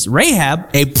righteousness. Rahab,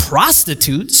 a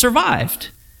prostitute, survived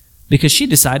because she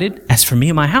decided, as for me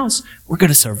and my house, we're going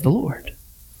to serve the Lord.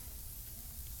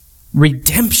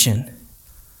 Redemption.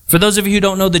 For those of you who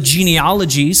don't know the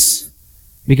genealogies,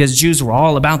 because Jews were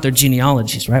all about their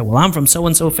genealogies, right? Well, I'm from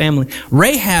so-and-so family.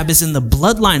 Rahab is in the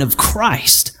bloodline of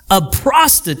Christ, a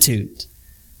prostitute.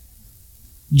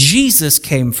 Jesus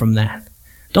came from that.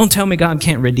 Don't tell me God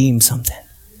can't redeem something.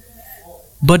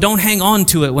 But don't hang on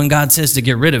to it when God says to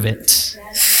get rid of it.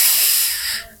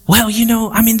 Well,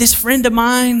 this friend of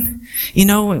mine,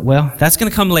 well, that's going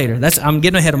to come later. I'm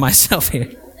getting ahead of myself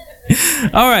here.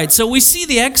 All right, so we see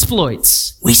the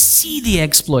exploits. We see the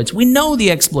exploits. We know the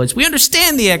exploits. We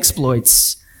understand the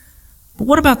exploits. But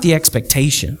what about the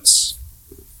expectations?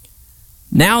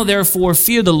 Now, therefore,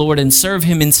 fear the Lord and serve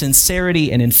him in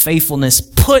sincerity and in faithfulness.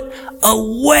 Put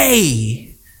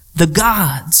away the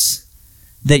gods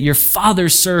that your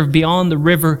fathers served beyond the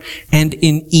river and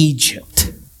in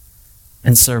Egypt,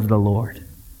 and serve the Lord.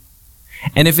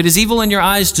 And if it is evil in your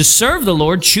eyes to serve the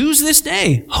Lord, choose this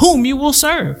day whom you will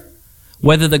serve,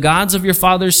 whether the gods of your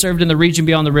fathers served in the region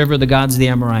beyond the river, the gods of the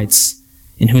Amorites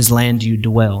in whose land you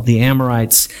dwell. The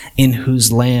Amorites in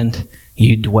whose land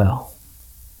you dwell.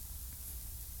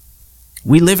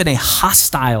 We live in a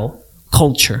hostile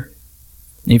culture.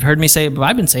 You've heard me say it, but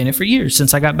I've been saying it for years,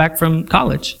 since I got back from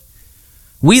college.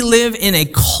 We live in a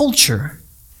culture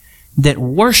that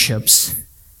worships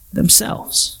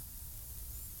themselves.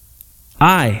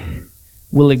 I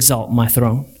will exalt my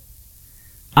throne.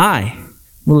 I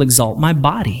will exalt my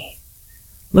body.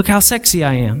 Look how sexy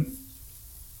I am.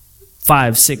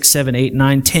 5, 6, 7, 8,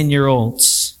 9,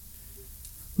 10-year-olds.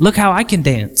 Look how I can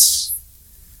dance.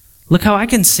 Look how I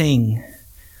can sing.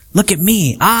 Look at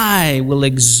me. I will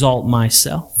exalt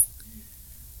myself.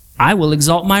 I will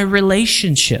exalt my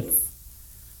relationship.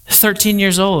 13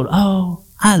 years old. Oh,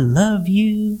 I love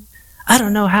you. I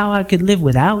don't know how I could live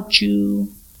without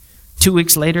you. 2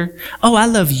 weeks later. Oh, I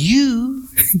love you.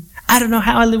 I don't know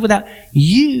how I live without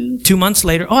you. 2 months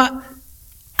later. Oh,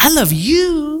 I love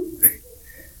you.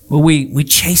 Well, we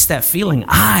chase that feeling.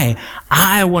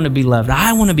 I want to be loved.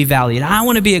 I want to be valued. I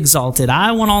want to be exalted.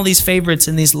 I want all these favorites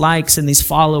and these likes and these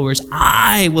followers.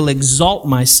 I will exalt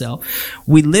myself.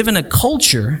 We live in a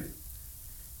culture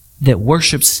that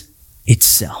worships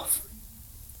itself.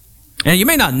 And you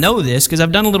may not know this because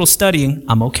I've done a little studying.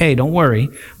 I'm okay, don't worry.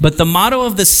 But the motto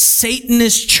of the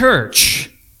Satanist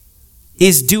church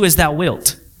is do as thou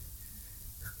wilt.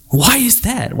 Why is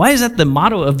that? Why is that the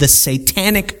motto of the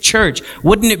satanic church?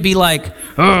 Wouldn't it be like,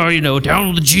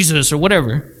 down with Jesus or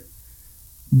whatever?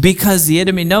 Because the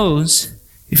enemy knows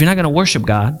if you're not going to worship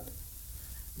God,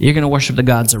 you're going to worship the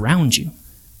gods around you.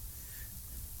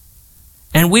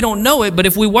 And we don't know it, but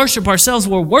if we worship ourselves,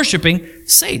 we're worshiping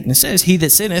Satan. It says, he that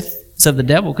sinneth is of the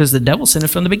devil, because the devil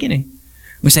sinneth from the beginning.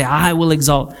 We say, I will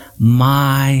exalt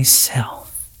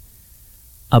myself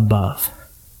above.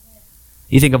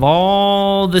 You think of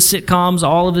all the sitcoms,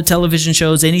 all of the television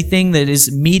shows, anything that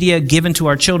is media given to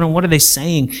our children, what are they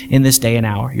saying in this day and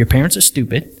hour? Your parents are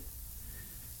stupid.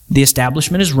 The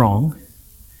establishment is wrong.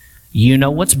 You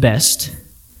know what's best.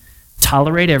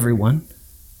 Tolerate everyone.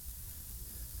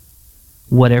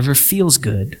 Whatever feels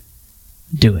good,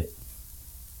 do it.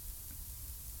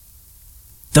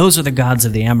 Those are the gods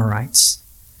of the Amorites.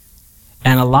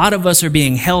 And a lot of us are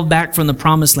being held back from the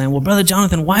promised land. Well, Brother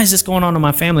Jonathan, why is this going on in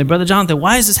my family? Brother Jonathan,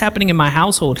 why is this happening in my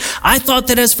household? I thought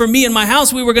that as for me and my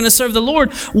house, we were going to serve the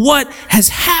Lord. What has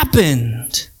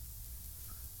happened?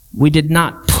 We did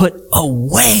not put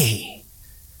away.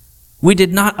 We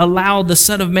did not allow the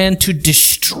Son of Man to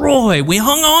destroy. We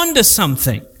hung on to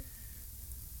something.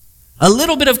 A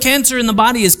little bit of cancer in the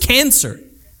body is cancer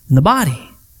in the body.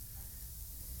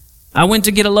 I went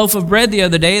to get a loaf of bread the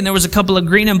other day, and there was a couple of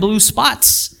green and blue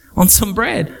spots on some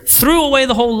bread. Threw away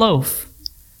the whole loaf.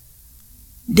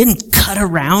 Didn't cut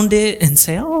around it and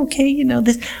say, oh, okay,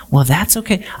 this. Well, that's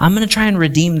okay. I'm going to try and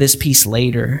redeem this piece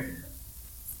later.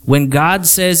 When God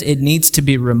says it needs to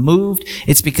be removed,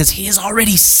 it's because he has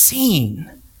already seen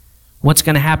what's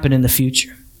going to happen in the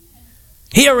future.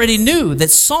 He already knew that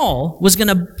Saul was going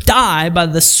to die by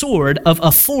the sword of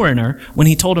a foreigner when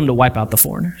he told him to wipe out the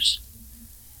foreigners.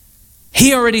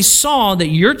 He already saw that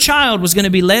your child was going to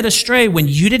be led astray when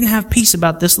you didn't have peace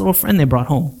about this little friend they brought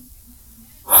home.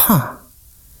 Huh.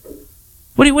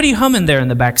 What are you humming there in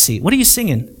the back seat? What are you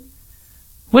singing?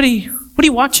 What are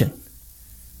you watching?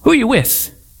 Who are you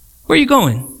with? Where are you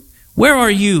going? Where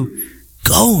are you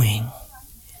going?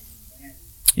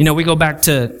 We go back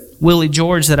to Willie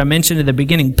George that I mentioned at the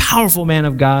beginning, powerful man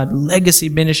of God, legacy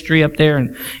ministry up there,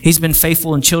 and he's been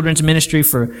faithful in children's ministry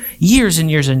for years and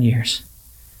years and years.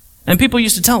 And people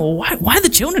used to tell him, well, why the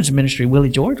children's ministry, Willie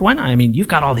George? Why not? I mean, you've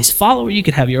got all these followers. You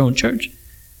could have your own church.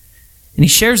 And he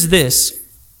shares this.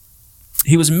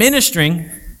 He was ministering,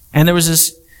 and there was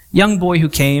this young boy who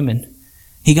came, and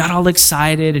he got all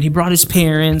excited, and he brought his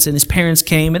parents, and his parents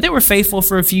came, and they were faithful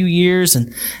for a few years,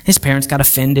 and his parents got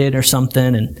offended or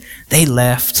something, and they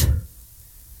left.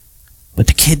 But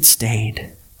the kid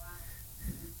stayed.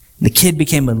 The kid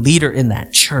became a leader in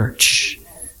that church.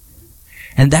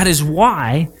 And that is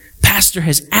why Pastor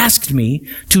has asked me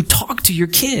to talk to your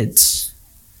kids.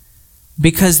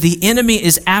 Because the enemy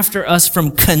is after us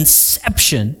from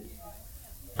conception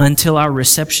until our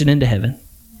reception into heaven.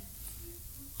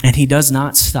 And he does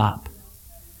not stop.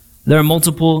 There are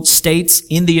multiple states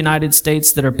in the United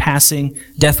States that are passing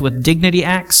death with dignity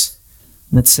acts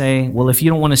that say, well, if you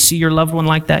don't want to see your loved one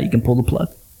like that, you can pull the plug.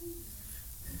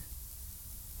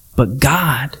 But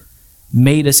God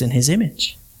made us in his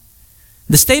image.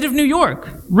 The state of New York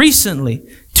recently,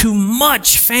 to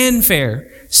much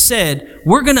fanfare, said,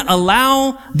 we're going to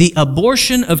allow the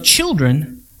abortion of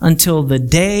children until the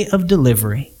day of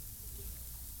delivery.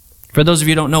 For those of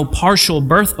you who don't know, partial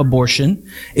birth abortion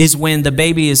is when the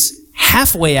baby is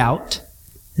halfway out,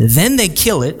 then they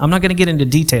kill it. I'm not going to get into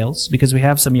details because we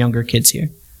have some younger kids here.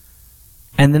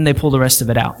 And then they pull the rest of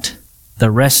it out.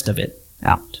 The rest of it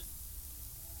out.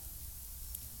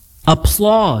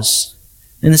 Applause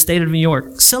in the state of New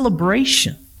York.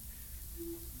 Celebration.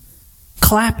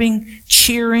 Clapping,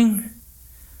 cheering.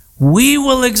 We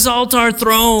will exalt our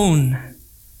throne.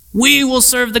 We will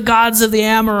serve the gods of the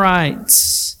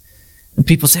Amorites. And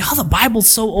people say, oh, the Bible's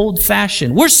so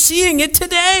old-fashioned. We're seeing it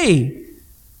today.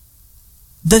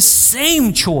 The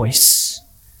same choice,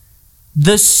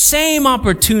 the same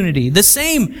opportunity, the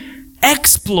same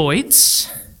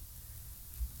exploits,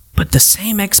 but the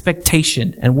same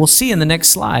expectation. And we'll see in the next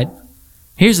slide.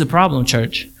 Here's the problem,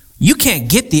 church. You can't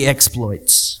get the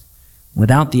exploits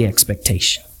without the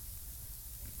expectation.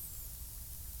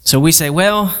 So we say,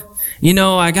 well, you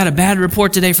know, I got a bad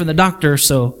report today from the doctor,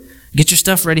 so get your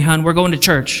stuff ready, hon. We're going to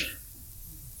church.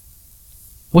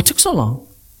 What took so long?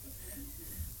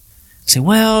 Say,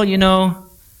 well, you know,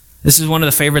 this is one of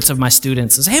the favorites of my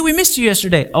students. I say, hey, we missed you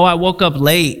yesterday. Oh, I woke up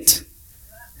late.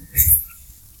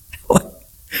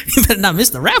 You better not miss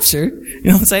the rapture. You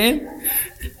know what I'm saying?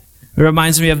 It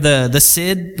reminds me of the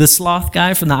Sid, the sloth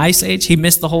guy from the Ice Age. He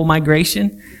missed the whole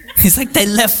migration. He's like, they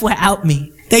left without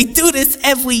me. They do this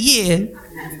every year.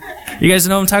 You guys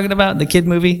know what I'm talking about? The kid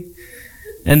movie?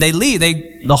 And they leave.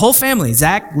 The whole family,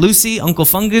 Zach, Lucy, Uncle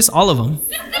Fungus, all of them,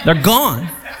 they're gone.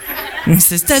 And he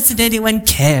says, doesn't anyone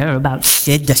care about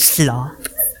Sid the sloth?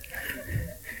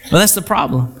 Well, that's the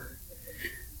problem.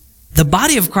 The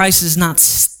body of Christ is not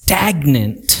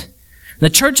stagnant. The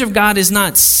church of God is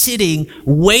not sitting,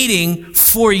 waiting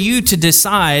for you to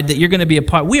decide that you're going to be a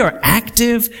part. We are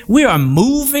active. We are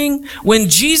moving. When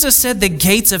Jesus said the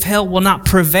gates of hell will not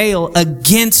prevail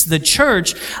against the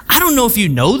church, I don't know if you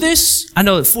know this. I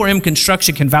know that 4M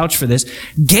Construction can vouch for this.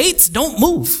 Gates don't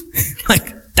move.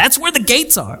 That's where the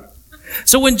gates are.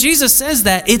 So when Jesus says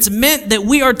that, it's meant that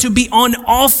we are to be on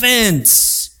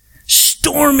offense,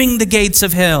 storming the gates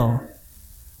of hell.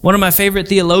 One of my favorite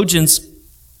theologians,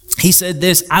 he said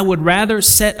this, I would rather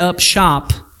set up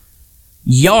shop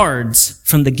yards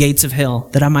from the gates of hell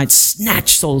that I might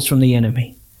snatch souls from the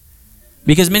enemy.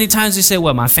 Because many times we say,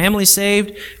 well, my family's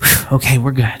saved. Whew, okay,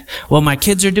 we're good. Well, my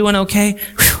kids are doing okay.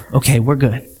 Whew, okay, we're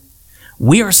good.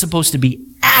 We are supposed to be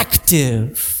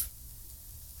active.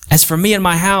 As for me and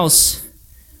my house,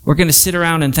 we're going to sit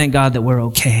around and thank God that we're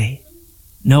okay.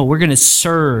 No, we're going to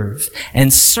serve.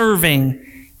 And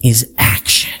serving is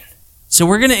action. So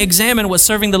we're going to examine what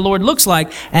serving the Lord looks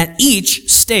like at each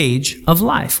stage of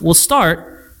life. We'll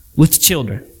start with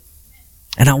children.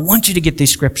 And I want you to get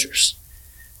these scriptures.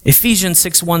 Ephesians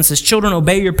 6:1 says, children,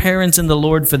 obey your parents in the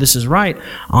Lord, for this is right.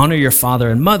 Honor your father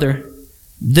and mother.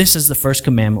 This is the first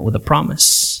commandment with a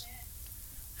promise.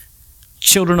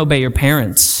 Children, obey your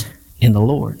parents in the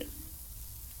Lord.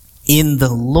 In the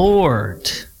Lord.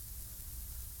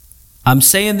 I'm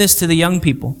saying this to the young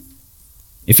people.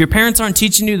 If your parents aren't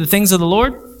teaching you the things of the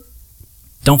Lord,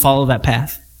 don't follow that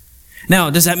path. Now,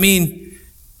 does that mean,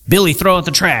 Billy, throw out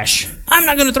the trash? I'm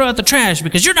not going to throw out the trash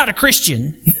because you're not a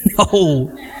Christian.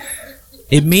 No.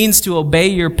 It means to obey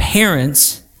your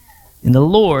parents in the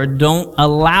Lord. Don't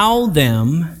allow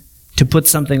them to put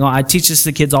something on. I teach this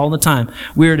to kids all the time.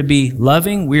 We are to be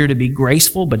loving. We are to be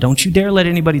graceful, but don't you dare let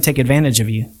anybody take advantage of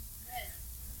you.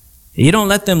 You don't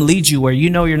let them lead you where you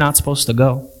know you're not supposed to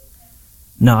go.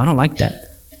 No, I don't like that.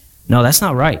 No, that's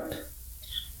not right.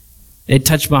 It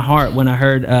touched my heart when I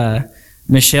heard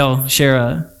Michelle share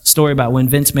a story about when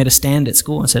Vince made a stand at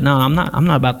school and said, no, I'm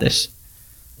not about this.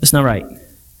 It's not right.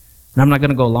 And I'm not going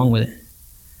to go along with it.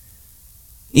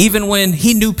 Even when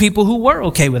he knew people who were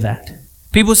okay with that.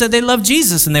 People said they loved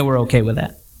Jesus and they were okay with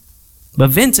that. But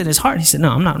Vince in his heart, he said,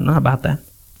 no, I'm not about that.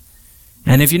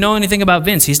 And if you know anything about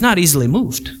Vince, he's not easily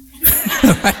moved.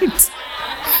 Right?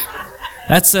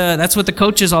 That's what the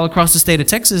coaches all across the state of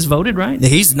Texas voted, right?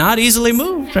 He's not easily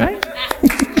moved, right?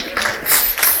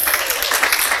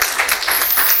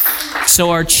 So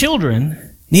our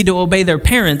children need to obey their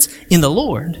parents in the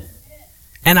Lord.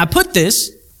 And I put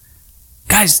this,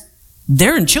 guys,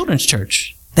 they're in children's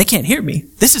church. They can't hear me.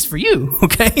 This is for you,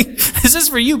 okay? This is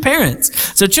for you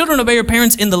parents. So children, obey your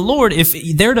parents in the Lord. If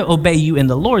they're to obey you in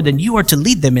the Lord, then you are to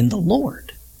lead them in the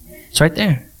Lord. It's right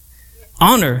there.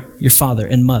 Honor your father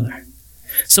and mother.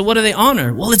 So what do they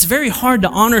honor? Well, it's very hard to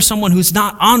honor someone who's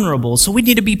not honorable. So we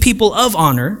need to be people of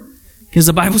honor, because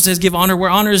the Bible says give honor where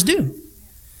honor is due.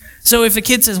 So if a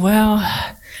kid says, well,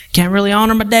 can't really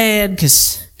honor my dad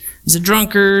because he's a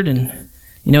drunkard and,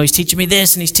 he's teaching me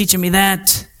this and he's teaching me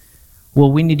that. Well,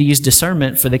 we need to use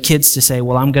discernment for the kids to say,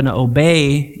 well, I'm going to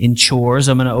obey in chores.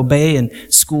 I'm going to obey in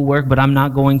schoolwork, but I'm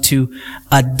not going to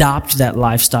adopt that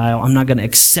lifestyle. I'm not going to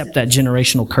accept that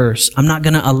generational curse. I'm not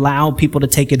going to allow people to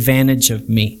take advantage of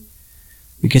me,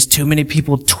 because too many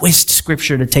people twist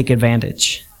Scripture to take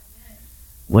advantage.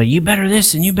 Well, you better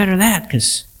this and you better that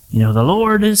because, the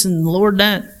Lord this and the Lord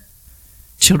that.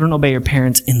 Children, obey your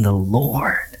parents in the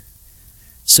Lord.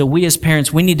 So we as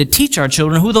parents, we need to teach our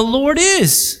children who the Lord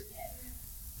is.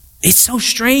 It's so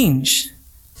strange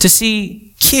to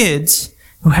see kids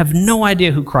who have no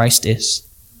idea who Christ is.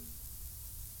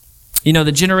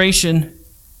 The generation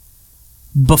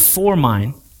before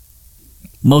mine,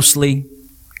 mostly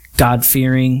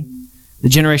God-fearing. The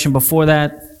generation before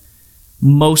that,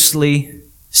 mostly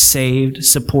saved,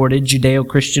 supported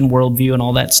Judeo-Christian worldview and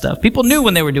all that stuff. People knew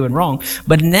when they were doing wrong.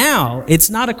 But now,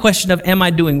 it's not a question of, am I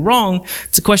doing wrong?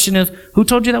 It's a question of, who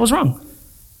told you that was wrong?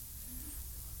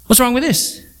 What's wrong with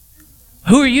this?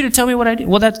 Who are you to tell me what I do?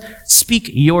 Well, that's speak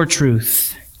your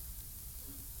truth.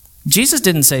 Jesus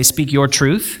didn't say speak your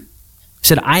truth. He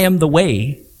said, I am the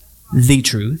way, the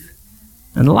truth,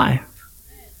 and the life.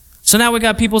 So now we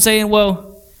got people saying,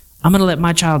 well, I'm going to let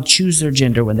my child choose their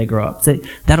gender when they grow up.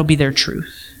 That'll be their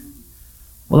truth.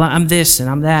 Well, I'm this and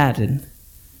I'm that. And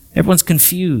everyone's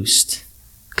confused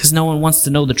because no one wants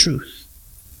to know the truth.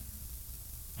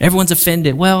 Everyone's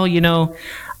offended. Well, you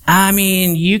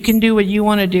can do what you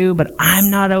want to do, but I'm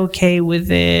not okay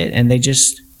with it. And they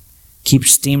just keep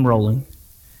steamrolling,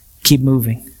 keep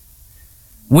moving.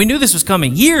 We knew this was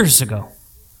coming years ago.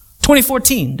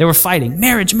 2014, they were fighting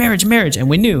marriage. And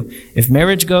we knew if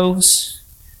marriage goes,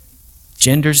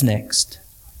 gender's next.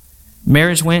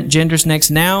 Marriage went, gender's next.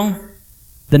 Now,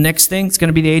 the next thing is going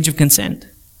to be the age of consent.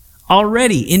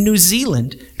 Already in New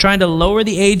Zealand, trying to lower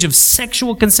the age of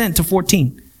sexual consent to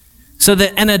 14. So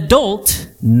that an adult,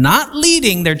 not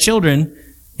leading their children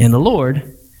in the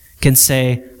Lord, can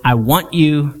say, I want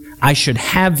you, I should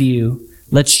have you,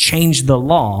 let's change the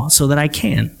law so that I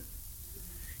can.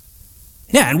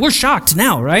 Yeah, and we're shocked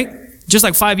now, right? Just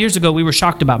like 5 years ago, we were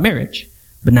shocked about marriage.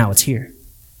 But now it's here.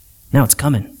 Now it's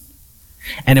coming.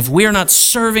 And if we are not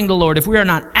serving the Lord, if we are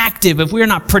not active, if we are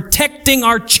not protecting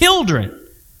our children,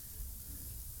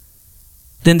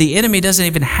 then the enemy doesn't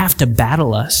even have to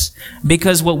battle us.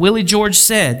 Because what Willie George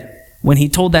said when he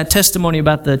told that testimony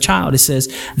about the child, he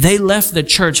says, they left the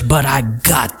church, but I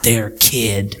got their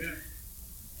kid.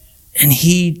 And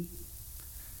he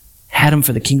had him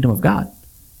for the kingdom of God.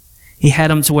 He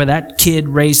had them to where that kid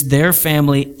raised their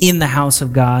family in the house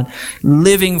of God,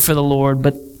 living for the Lord,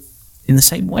 but in the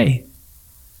same way.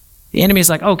 The enemy is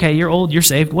like, okay, you're old, you're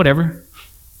saved, whatever.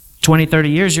 20, 30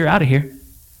 years, you're out of here.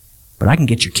 But I can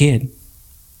get your kid.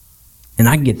 And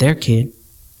I can get their kid.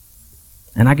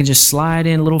 And I can just slide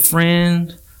in a little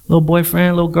friend, little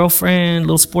boyfriend, little girlfriend,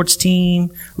 little sports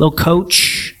team, little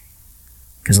coach.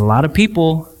 Because a lot of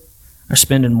people are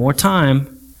spending more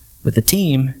time with the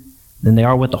team than they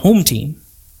are with the home team.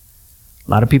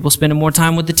 A lot of people spending more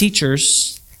time with the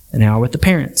teachers than they are with the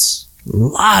parents. A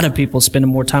lot of people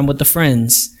spending more time with the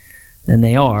friends than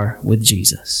they are with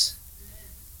Jesus.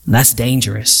 And that's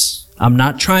dangerous. I'm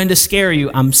not trying to scare you.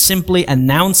 I'm simply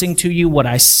announcing to you what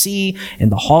I see in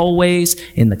the hallways,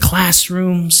 in the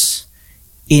classrooms,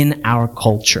 in our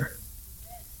culture.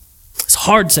 It's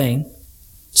hard saying.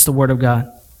 It's the Word of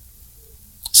God.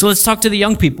 So let's talk to the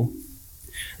young people.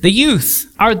 The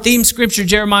youth. Our theme scripture,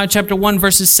 Jeremiah chapter 1,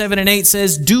 verses 7 and 8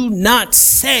 says, do not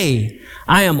say,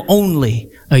 I am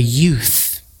only a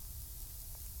youth.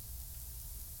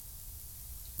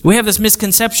 We have this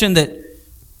misconception that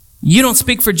you don't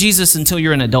speak for Jesus until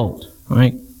you're an adult,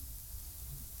 right?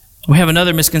 We have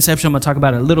another misconception, I'm going to talk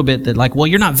about it a little bit, that like, well,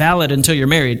 you're not valid until you're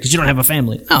married because you don't have a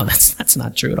family. No, that's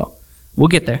not true at all. We'll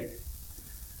get there.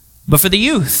 But for the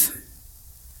youth,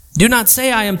 do not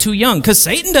say I am too young, because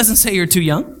Satan doesn't say you're too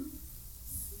young.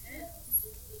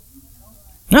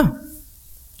 No.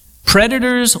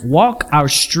 Predators walk our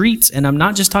streets, and I'm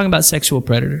not just talking about sexual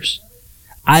predators.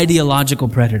 Ideological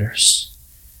predators.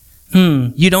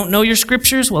 You don't know your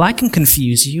scriptures? Well, I can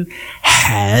confuse you.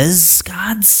 Has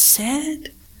God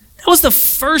said? That was the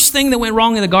first thing that went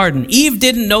wrong in the garden. Eve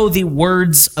didn't know the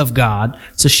words of God,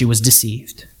 so she was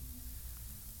deceived.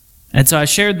 And so I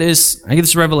shared this, I get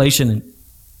this revelation, I think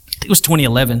it was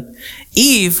 2011.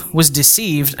 Eve was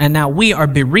deceived, and now we are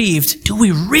bereaved. Do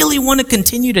we really want to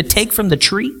continue to take from the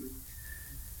tree?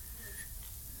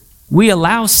 We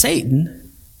allow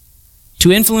Satan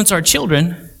to influence our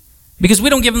children because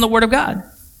we don't give them the Word of God.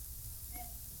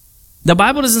 The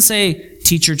Bible doesn't say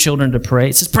teach your children to pray.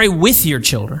 It says pray with your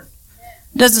children.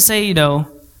 It doesn't say,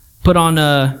 put on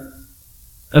a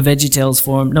VeggieTales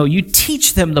for them. No, you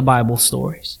teach them the Bible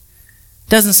stories. It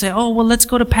doesn't say, oh, well, let's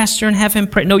go to pastor and have him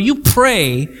pray. No, you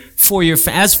pray for your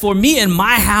family. As for me and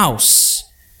my house,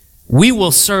 we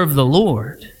will serve the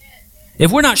Lord.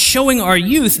 If we're not showing our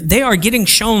youth, they are getting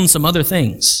shown some other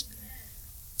things.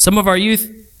 Some of our youth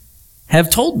have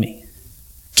told me,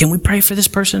 can we pray for this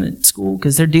person at school?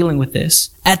 Because they're dealing with this.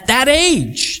 At that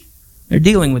age, they're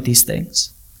dealing with these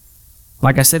things.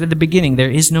 Like I said at the beginning,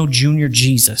 there is no junior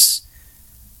Jesus.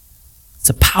 It's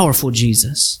a powerful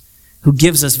Jesus who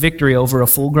gives us victory over a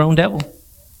full-grown devil.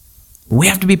 We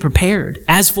have to be prepared.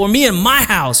 As for me and my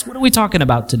house, what are we talking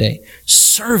about today?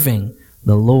 Serving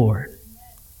the Lord.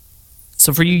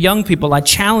 So for you young people, I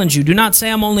challenge you, do not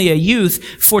say I'm only a youth,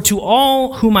 for to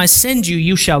all whom I send you,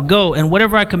 you shall go, and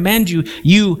whatever I command you,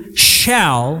 you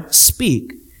shall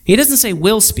speak. He doesn't say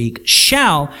will speak.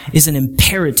 Shall is an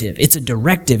imperative. It's a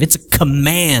directive. It's a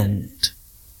command.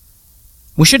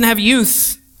 We shouldn't have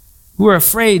youth who are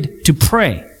afraid to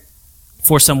pray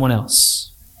for someone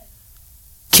else.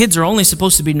 Kids are only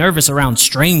supposed to be nervous around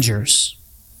strangers.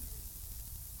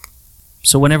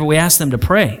 So whenever we ask them to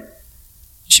pray,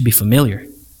 it should be familiar.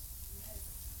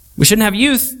 We shouldn't have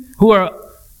youth who are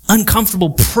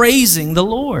uncomfortable praising the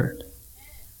Lord.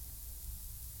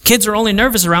 Kids are only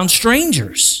nervous around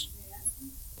strangers.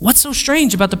 What's so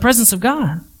strange about the presence of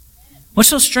God? What's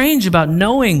so strange about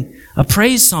knowing a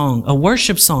praise song, a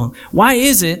worship song? Why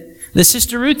is it that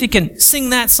Sister Ruthie can sing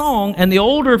that song and the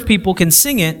older people can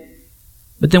sing it,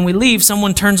 but then we leave,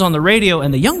 someone turns on the radio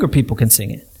and the younger people can sing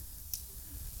it?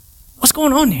 What's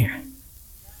going on here?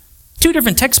 2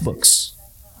 different textbooks.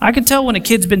 I can tell when a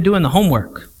kid's been doing the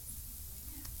homework.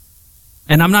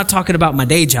 And I'm not talking about my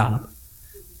day job.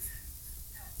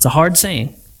 It's a hard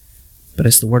saying, but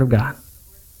it's the Word of God.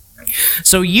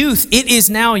 So youth, it is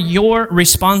now your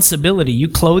responsibility. You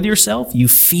clothe yourself. You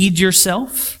feed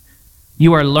yourself.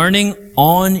 You are learning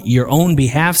on your own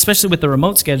behalf, especially with the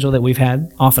remote schedule that we've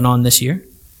had off and on this year.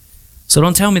 So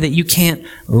don't tell me that you can't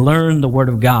learn the Word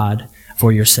of God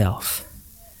for yourself.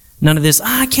 None of this,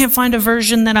 I can't find a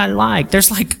version that I like.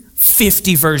 There's like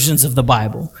 50 versions of the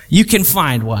Bible. You can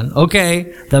find one,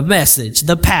 okay? The Message,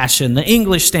 the Passion, the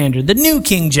English Standard, the New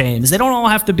King James. They don't all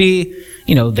have to be,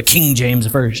 the King James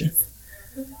Version.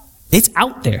 It's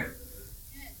out there.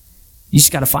 You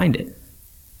just got to find it.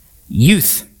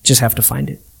 Youth just have to find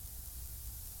it.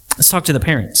 Let's talk to the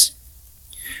parents.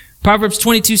 Proverbs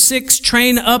 22:6,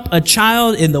 train up a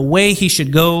child in the way he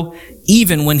should go,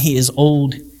 even when he is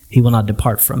old, he will not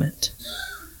depart from it.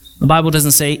 The Bible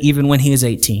doesn't say even when he is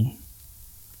 18.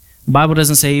 The Bible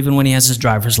doesn't say even when he has his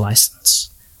driver's license.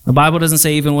 The Bible doesn't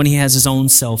say even when he has his own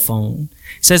cell phone.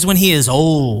 It says when he is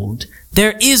old.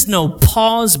 There is no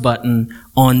pause button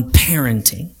on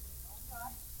parenting.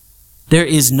 There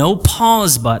is no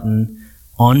pause button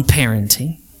on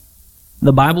parenting.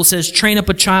 The Bible says train up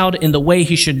a child in the way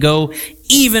he should go.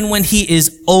 Even when he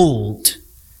is old,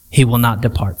 he will not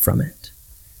depart from it.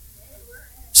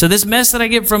 So this mess that I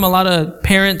get from a lot of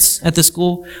parents at the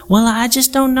school, well, I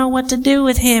just don't know what to do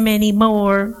with him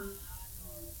anymore.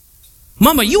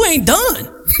 Mama, you ain't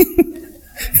done.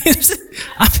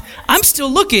 I'm still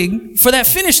looking for that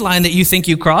finish line that you think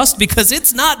you crossed because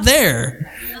it's not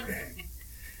there.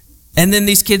 And then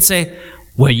these kids say,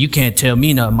 well, you can't tell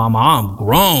me nothing, Mama, I'm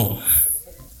grown.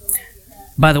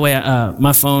 By the way,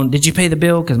 my phone, did you pay the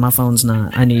bill? Because my phone's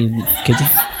not.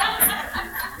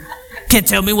 Can't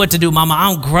tell me what to do, Mama.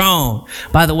 I'm grown.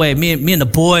 By the way, me and the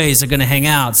boys are going to hang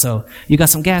out. So you got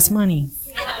some gas money?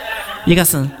 You got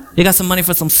some money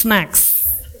for some snacks?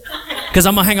 Because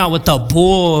I'm going to hang out with the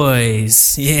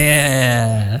boys.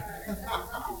 Yeah.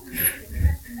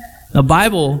 The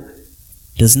Bible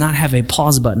does not have a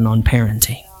pause button on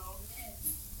parenting.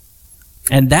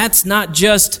 And that's not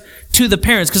just to the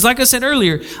parents. Because like I said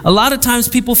earlier, a lot of times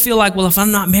people feel like, well, if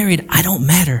I'm not married, I don't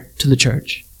matter to the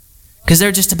church. Because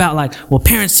they're just about like, well,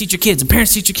 parents teach your kids and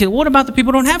parents teach your kids. What about the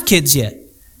people who don't have kids yet?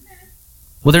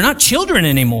 Well, they're not children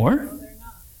anymore,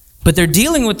 but they're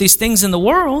dealing with these things in the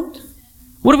world.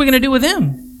 What are we going to do with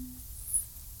them?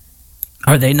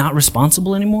 Are they not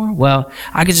responsible anymore? Well,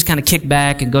 I could just kind of kick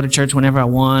back and go to church whenever I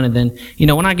want. And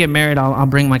then, when I get married, I'll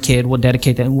bring my kid. We'll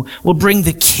dedicate that. And we'll bring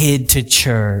the kid to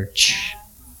church.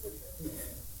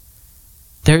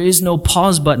 There is no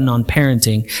pause button on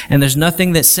parenting. And there's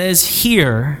nothing that says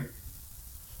here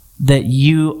that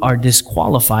you are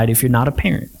disqualified if you're not a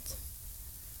parent.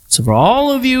 So for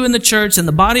all of you in the church and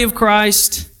the body of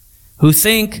Christ who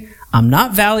think, I'm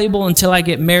not valuable until I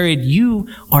get married, you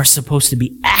are supposed to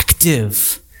be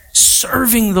active,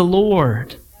 serving the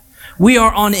Lord. We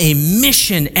are on a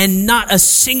mission, and not a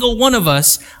single one of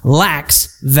us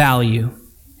lacks value.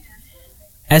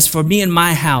 As for me and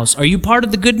my house, are you part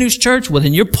of the Good News Church? Well,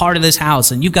 then you're part of this house,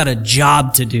 and you've got a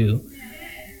job to do.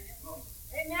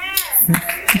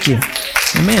 Thank you.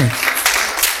 Amen.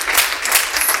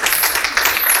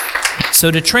 So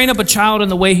to train up a child in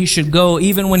the way he should go,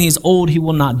 even when he's old, he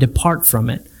will not depart from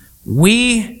it.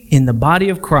 We, in the body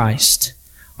of Christ,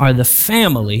 are the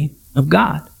family of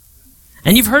God.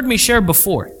 And you've heard me share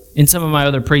before in some of my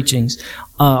other preachings.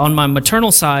 On my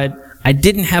maternal side, I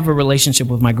didn't have a relationship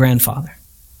with my grandfather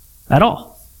at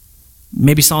all.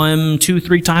 Maybe saw him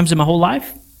 2-3 times in my whole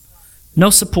life. No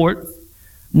support,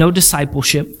 no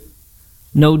discipleship,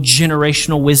 no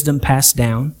generational wisdom passed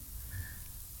down.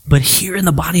 But here in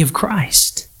the body of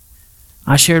Christ,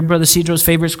 I shared Brother Cedro's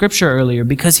favorite scripture earlier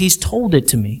because he's told it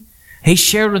to me. He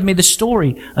shared with me the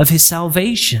story of his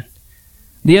salvation.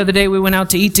 The other day we went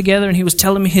out to eat together and he was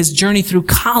telling me his journey through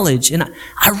college. And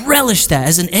I relished that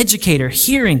as an educator,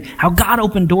 hearing how God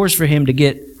opened doors for him to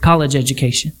get college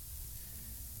education.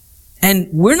 And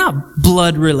we're not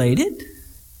blood related.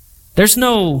 There's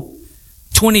no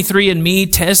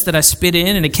 23andMe test that I spit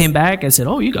in and it came back and said,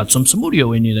 oh, you got some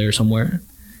Samudio in you there somewhere.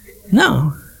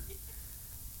 No.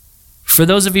 For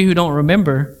those of you who don't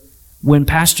remember, when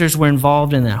pastors were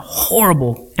involved in that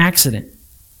horrible accident,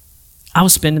 I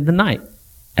was spending the night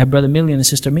at Brother Millian and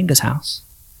Sister Minga's house.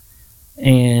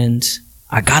 And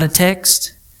I got a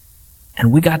text,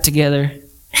 and we got together,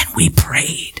 and we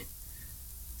prayed.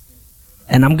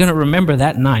 And I'm going to remember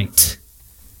that night.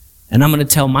 And I'm going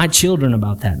to tell my children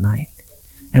about that night,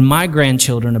 and my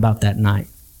grandchildren about that night,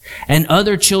 and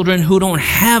other children who don't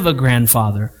have a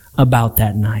grandfather about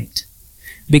that night.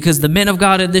 Because the men of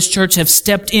God at this church have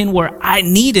stepped in where I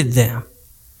needed them.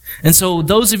 And so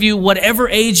those of you, whatever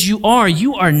age you are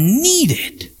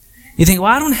needed. You think,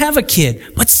 well, I don't have a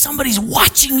kid, but somebody's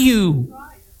watching you.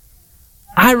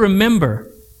 I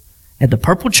remember at the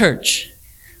Purple Church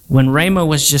when Rhema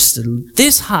was just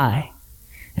this high,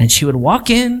 and she would walk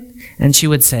in and she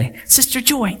would say, Sister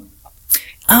Joy,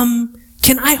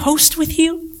 can I host with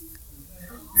you?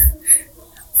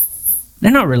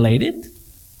 They're not related.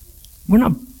 We're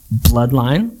not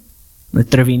bloodline with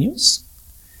Treviños.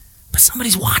 But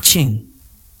somebody's watching.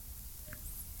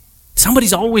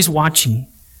 Somebody's always watching.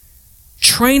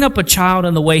 Train up a child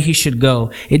in the way he should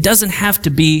go. It doesn't have to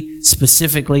be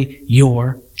specifically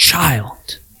your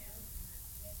child.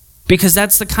 Because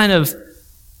that's the kind of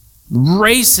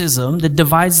racism that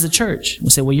divides the church. We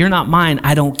say, well, you're not mine.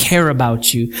 I don't care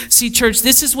about you. See, church,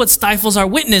 this is what stifles our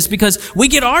witness because we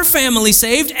get our family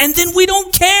saved and then we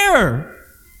don't care.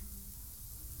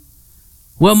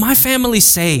 Well, my family's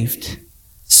saved,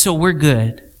 so we're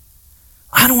good.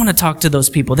 I don't want to talk to those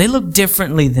people. They look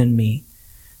differently than me.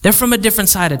 They're from a different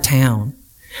side of town.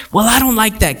 Well, I don't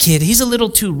like that kid. He's a little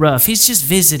too rough. He's just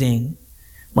visiting.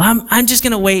 Well, I'm just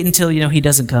going to wait until, he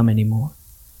doesn't come anymore.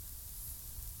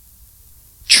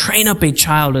 Train up a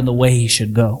child in the way he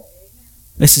should go.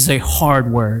 This is a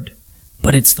hard word,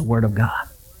 but it's the word of God.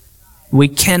 We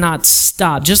cannot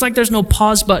stop. Just like there's no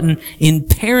pause button in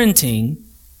parenting,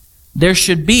 there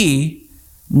should be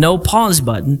no pause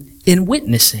button in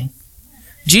witnessing.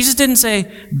 Jesus didn't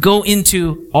say, go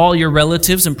into all your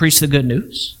relatives and preach the good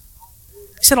news.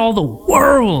 He said all the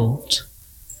world.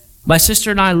 My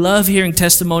sister and I love hearing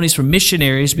testimonies from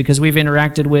missionaries because we've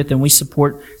interacted with and we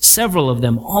support several of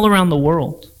them all around the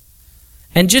world.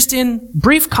 And just in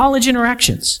brief college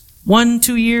interactions,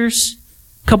 1-2 years,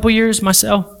 couple years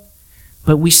myself,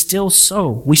 but we still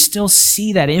sow. We still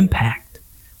see that impact.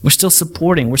 We're still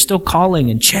supporting. We're still calling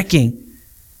and checking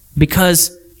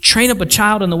because train up a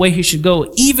child in the way he should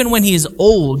go. Even when he is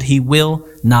old, he will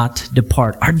not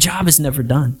depart. Our job is never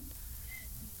done.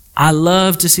 I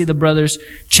love to see the brothers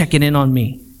checking in on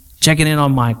me, checking in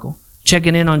on Michael,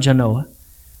 checking in on Janoa.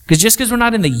 Because just because we're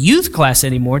not in the youth class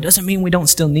anymore doesn't mean we don't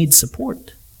still need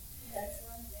support.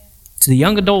 So the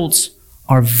young adults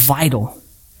are vital.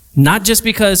 Not just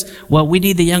because, well, we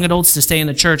need the young adults to stay in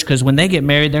the church because when they get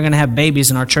married, they're going to have babies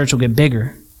and our church will get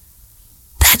bigger.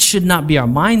 That should not be our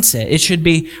mindset. It should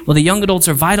be, well, the young adults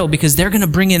are vital because they're going to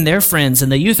bring in their friends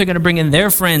and the youth are going to bring in their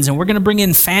friends and we're going to bring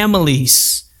in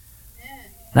families.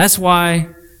 That's why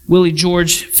Willie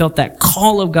George felt that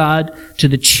call of God to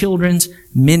the children's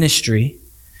ministry,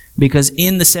 because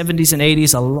in the 70s and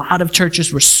 80s, a lot of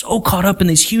churches were so caught up in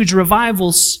these huge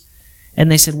revivals, and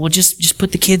they said, well, just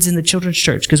put the kids in the children's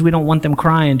church because we don't want them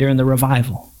crying during the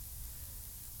revival.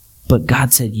 But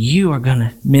God said, you are going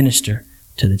to minister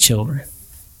to the children.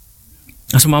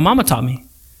 That's what my mama taught me.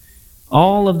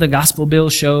 All of the Gospel Bill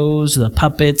shows, the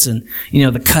puppets and,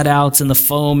 the cutouts and the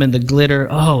foam and the glitter.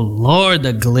 Oh, Lord,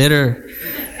 the glitter.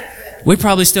 We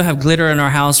probably still have glitter in our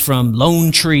house from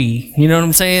Lone Tree. You know what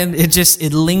I'm saying?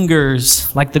 It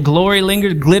lingers. Like the glory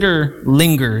lingers, glitter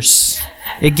lingers.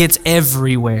 It gets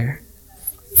everywhere.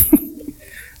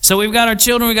 So we've got our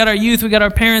children, we got our youth, we got our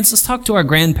parents. Let's talk to our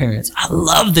grandparents. I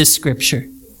love this scripture.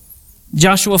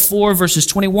 Joshua 4, verses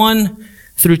 21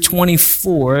 through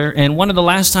 24. And one of the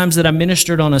last times that I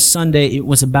ministered on a Sunday, it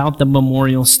was about the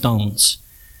memorial stones.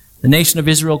 The nation of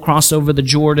Israel crossed over the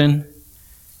Jordan,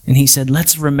 and he said,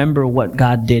 let's remember what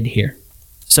God did here.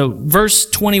 So verse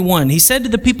 21, he said to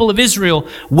the people of Israel,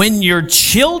 when your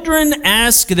children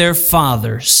ask their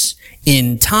fathers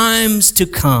in times to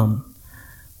come,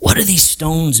 what do these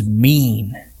stones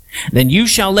mean? Then you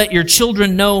shall let your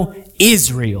children know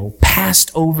Israel passed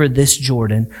over this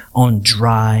Jordan on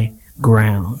dry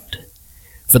ground.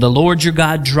 For the Lord your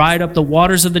God dried up the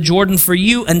waters of the Jordan for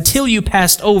you until you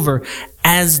passed over,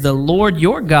 as the Lord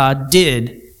your God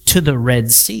did to the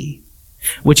Red Sea,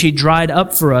 which he dried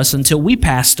up for us until we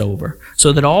passed over,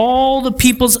 so that all the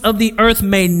peoples of the earth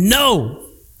may know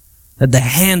that the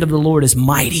hand of the Lord is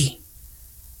mighty,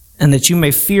 and that you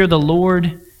may fear the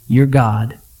Lord your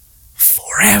God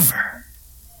forever.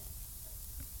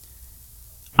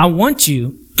 I want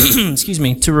you,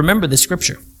 to remember this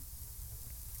scripture.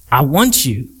 I want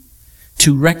you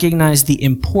to recognize the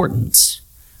importance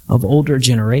of older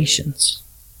generations.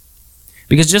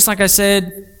 Because just like I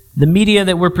said, the media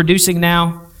that we're producing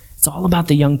now, it's all about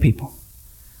the young people.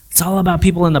 It's all about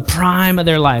people in the prime of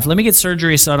their life. Let me get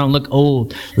surgery so I don't look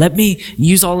old. Let me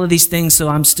use all of these things so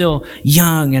I'm still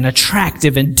young and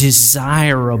attractive and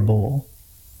desirable.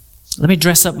 Let me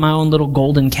dress up my own little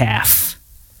golden calf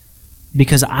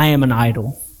because I am an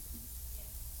idol.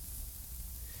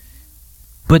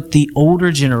 But the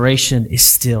older generation is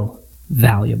still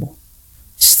valuable.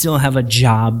 Still have a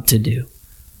job to do.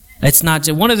 It's not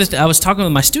just one of the. I was talking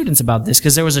with my students about this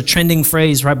because there was a trending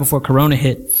phrase right before Corona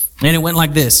hit, and it went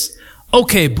like this: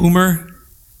 "Okay, boomer,"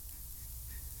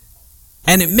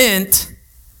 and it meant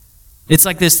it's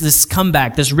like this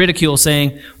comeback, this ridicule,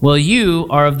 saying, "Well, you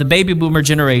are of the baby boomer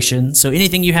generation, so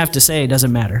anything you have to say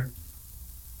doesn't matter."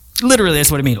 Literally,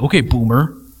 that's what it means. Okay,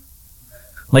 boomer,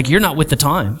 like you're not with the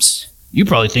times. You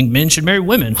probably think men should marry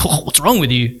women. What's wrong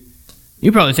with you?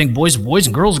 You probably think boys are boys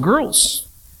and girls are girls.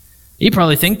 You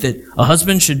probably think that a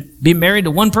husband should be married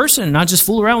to one person and not just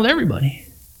fool around with everybody.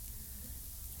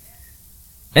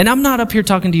 And I'm not up here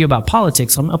talking to you about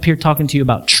politics. I'm up here talking to you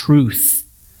about truth.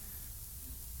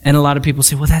 And a lot of people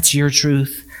say, well, that's your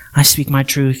truth. I speak my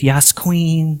truth. Yes,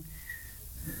 queen.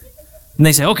 And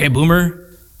they say, okay, boomer.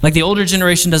 Like the older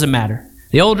generation doesn't matter.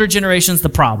 The older generation's the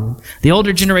problem. The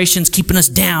older generation's keeping us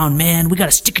down, man. We got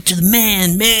to stick it to the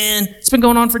man. It's been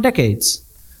going on for decades,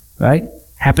 right?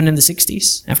 Happened in the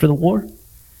 60s after the war.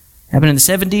 Happened in the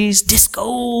 70s,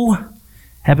 disco.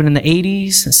 Happened in the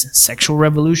 80s, sexual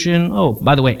revolution. Oh,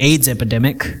 by the way, AIDS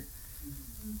epidemic.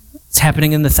 It's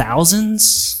happening in the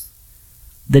thousands.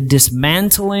 The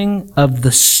dismantling of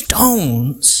the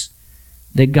stones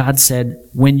that God said,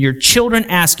 when your children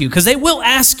ask you, because they will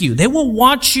ask you, they will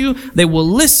watch you, they will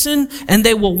listen, and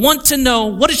they will want to know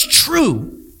what is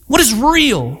true, what is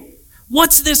real.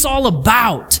 What's this all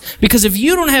about? Because if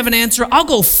you don't have an answer, I'll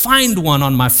go find one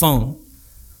on my phone.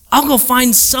 I'll go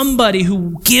find somebody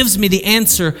who gives me the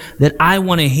answer that I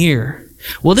want to hear.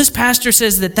 Well, this pastor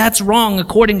says that that's wrong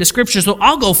according to Scripture, so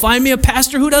I'll go find me a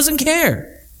pastor who doesn't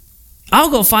care. I'll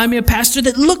go find me a pastor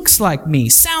that looks like me,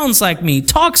 sounds like me,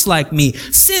 talks like me,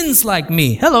 sins like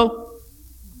me. Hello.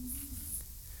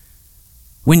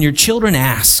 When your children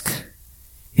ask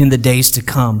in the days to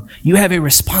come, you have a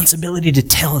responsibility to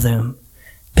tell them,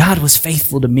 God was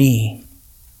faithful to me,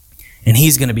 and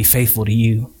He's going to be faithful to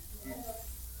you.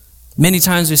 Many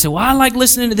times we say, well, I like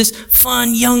listening to this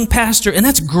fun young pastor, and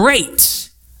that's great.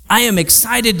 I am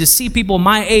excited to see people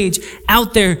my age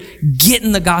out there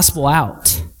getting the gospel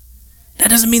out. That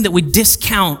doesn't mean that we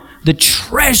discount the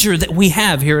treasure that we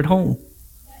have here at home.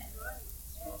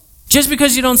 Just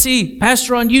because you don't see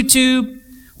pastor on YouTube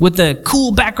with the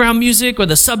cool background music or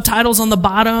the subtitles on the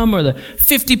bottom or the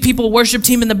 50 people worship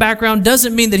team in the background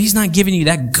doesn't mean that he's not giving you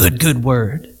that good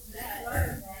word.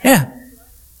 Yeah.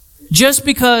 Just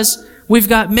because we've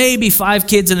got maybe 5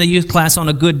 kids in the youth class on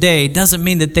a good day doesn't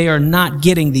mean that they are not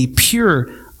getting the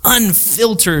pure,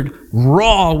 unfiltered,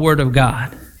 raw Word of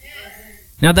God.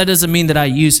 Now, that doesn't mean that I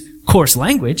use coarse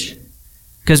language,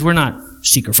 because we're not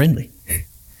seeker-friendly. It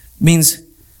means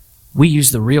we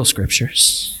use the real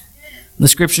Scriptures, the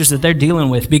Scriptures that they're dealing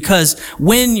with, because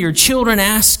when your children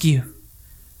ask you,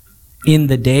 in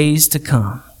the days to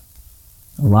come,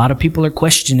 a lot of people are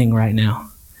questioning right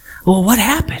now, well, what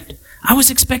happened? I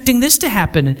was expecting this to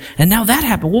happen, and now that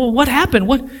happened. Well, what happened?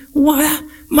 What?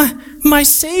 My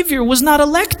Savior was not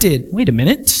elected. Wait a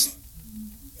minute.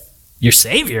 Your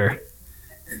Savior?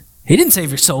 He didn't save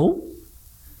your soul.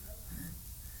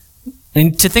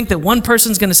 And to think that one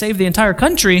person's going to save the entire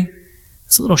country,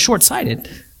 it's a little short-sighted.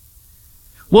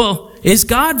 Well, is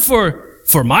God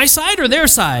for my side or their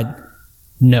side?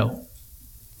 No.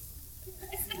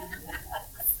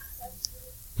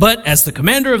 But as the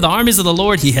commander of the armies of the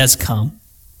Lord, He has come.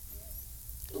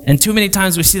 And too many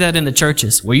times we see that in the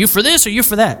churches. Were you for this or you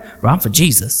for that? Well, I'm for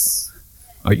Jesus.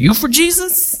 Are you for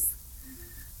Jesus?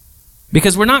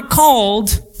 Because we're not called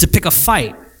to pick a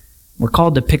fight. We're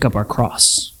called to pick up our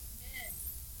cross.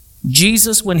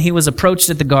 Jesus, when He was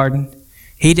approached at the garden,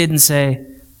 He didn't say,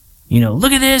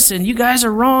 look at this, and you guys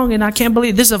are wrong, and I can't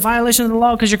believe this is a violation of the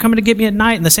law because you're coming to get me at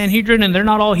night, and the Sanhedrin, and they're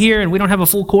not all here, and we don't have a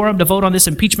full quorum to vote on this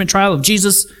impeachment trial of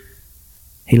Jesus.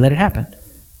 He let it happen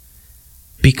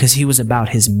because He was about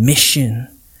His mission.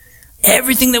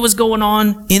 Everything that was going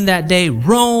on in that day,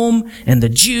 Rome and the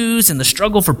Jews and the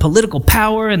struggle for political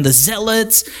power and the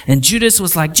zealots, and Judas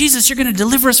was like, Jesus, you're going to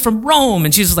deliver us from Rome.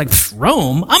 And Jesus was like,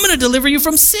 Rome? I'm going to deliver you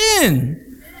from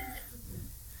sin.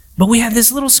 But we have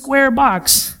this little square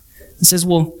box that says,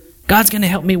 well, God's going to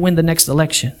help me win the next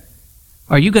election.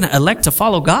 Are you going to elect to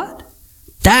follow God?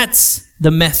 That's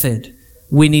the method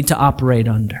we need to operate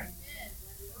under.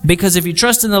 Because if you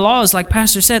trust in the laws, like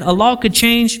Pastor said, a law could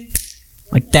change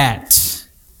like that.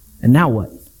 And now what?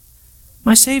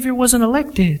 My Savior wasn't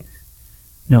elected.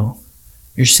 No,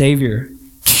 your Savior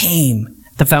came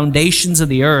at the foundations of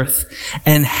the earth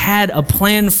and had a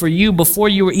plan for you before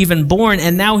you were even born.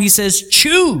 And now He says,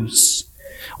 choose.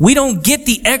 We don't get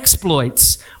the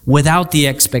exploits without the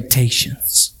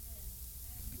expectations.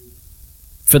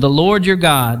 For the Lord your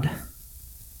God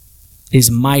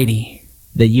is mighty,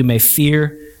 that you may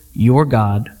fear your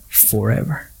God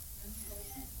forever.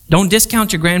 Don't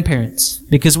discount your grandparents,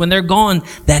 because when they're gone,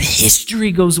 that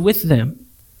history goes with them.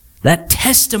 That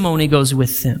testimony goes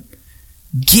with them.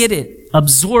 Get it,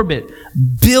 absorb it,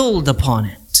 build upon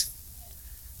it.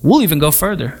 We'll even go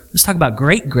further. Let's talk about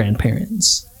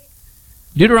great-grandparents.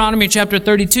 Deuteronomy chapter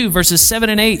 32, verses 7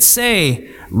 and 8 say,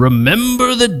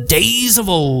 remember the days of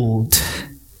old.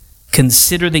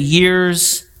 Consider the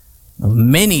years of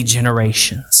many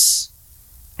generations.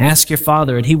 Ask your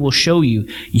father, and he will show you,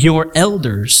 your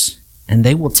elders, and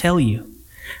they will tell you.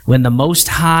 When the Most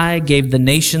High gave the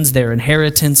nations their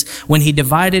inheritance, when He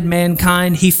divided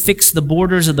mankind, He fixed the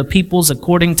borders of the peoples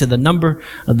according to the number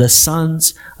of the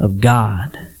sons of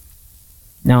God.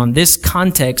 Now, in this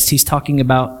context, He's talking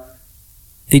about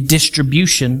the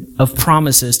distribution of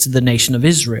promises to the nation of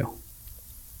Israel.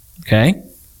 Okay?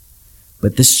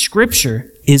 But this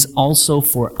scripture is also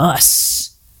for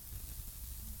us.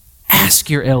 Ask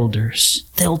your elders.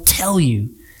 They'll tell you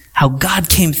how God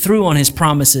came through on His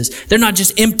promises. They're not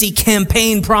just empty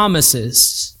campaign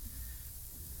promises.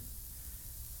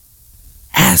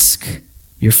 Ask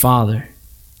your father.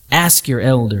 Ask your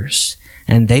elders,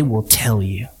 and they will tell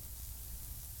you.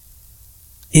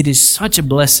 It is such a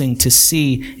blessing to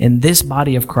see in this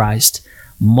body of Christ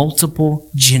multiple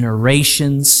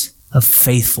generations of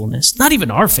faithfulness. Not even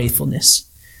our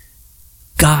faithfulness,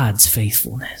 God's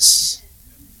faithfulness.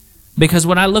 Because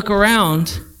when I look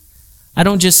around, I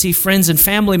don't just see friends and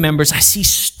family members. I see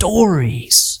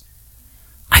stories.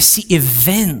 I see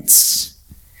events.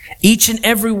 Each and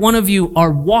every one of you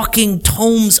are walking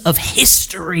tomes of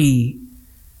history.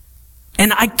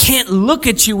 And I can't look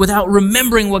at you without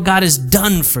remembering what God has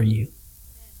done for you.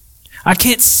 I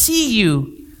can't see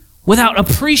you without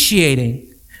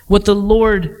appreciating what the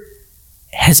Lord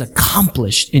has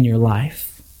accomplished in your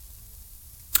life.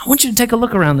 I want you to take a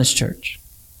look around this church.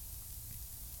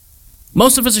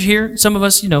 Most of us are here. Some of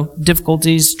us,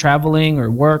 difficulties, traveling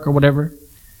or work or whatever.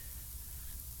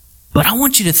 But I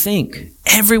want you to think,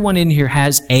 everyone in here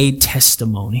has a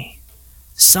testimony.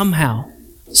 Somehow,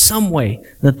 some way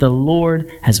that the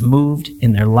Lord has moved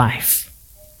in their life.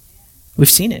 We've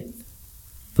seen it.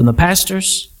 From the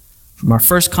pastors, from our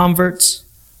first converts,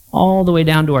 all the way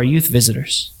down to our youth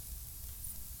visitors.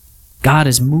 God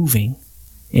is moving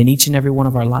in each and every one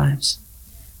of our lives.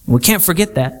 And we can't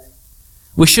forget that.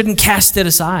 We shouldn't cast it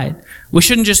aside. We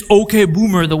shouldn't just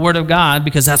boomer the Word of God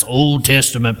because that's Old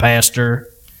Testament, Pastor.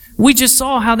 We just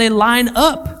saw how they line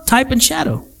up, type and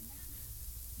shadow.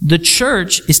 The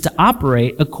church is to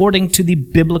operate according to the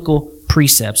biblical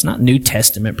precepts, not New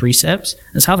Testament precepts.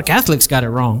 That's how the Catholics got it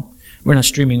wrong. We're not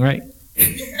streaming, right?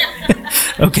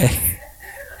 Okay.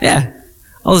 Yeah.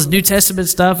 All this New Testament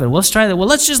stuff, and let's try that. Well,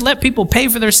 let's just let people pay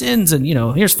for their sins, and,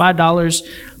 here's $5.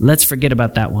 Let's forget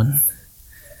about that one.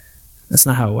 That's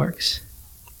not how it works.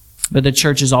 But the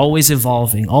church is always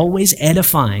evolving, always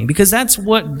edifying, because that's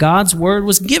what God's Word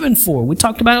was given for. We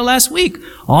talked about it last week.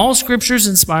 All Scripture is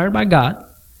inspired by God,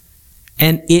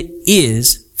 and it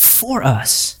is for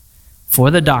us,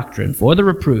 for the doctrine, for the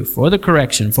reproof, for the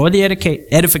correction, for the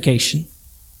edification.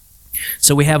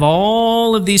 So we have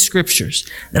all of these Scriptures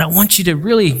that I want you to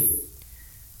really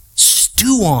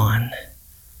stew on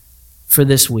for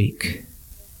this week.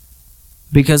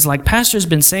 Because like Pastor's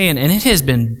been saying, and it has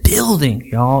been building,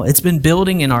 y'all. It's been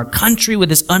building in our country with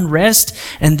this unrest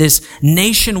and this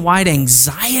nationwide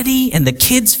anxiety, and the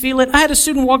kids feel it. I had a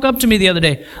student walk up to me the other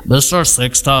day. Mr.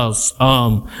 Sixtus,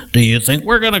 do you think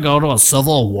we're going to go to a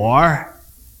civil war?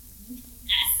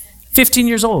 15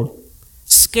 years old.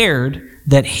 Scared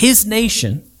that his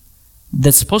nation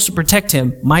that's supposed to protect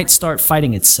him might start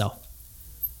fighting itself.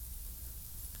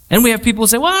 And we have people who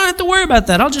say, well, I don't have to worry about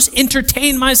that. I'll just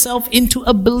entertain myself into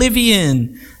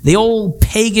oblivion. The old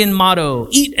pagan motto,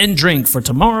 eat and drink, for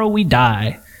tomorrow we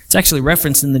die. It's actually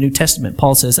referenced in the New Testament.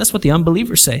 Paul says, that's what the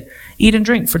unbelievers say. Eat and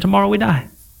drink, for tomorrow we die.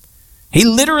 He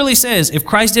literally says, if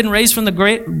Christ didn't raise from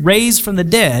the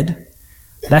dead,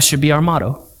 that should be our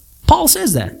motto. Paul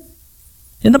says that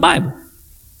in the Bible.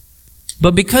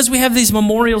 But because we have these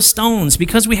memorial stones,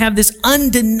 because we have this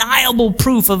undeniable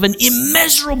proof of an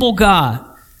immeasurable God,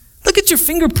 look at your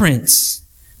fingerprints.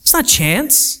 It's not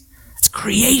chance. It's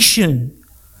creation.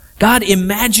 God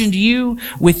imagined you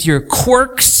with your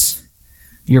quirks,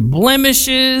 your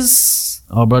blemishes.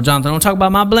 Oh, Brother Jonathan, don't talk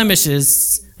about my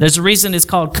blemishes. There's a reason it's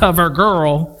called Cover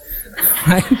Girl.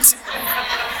 Right?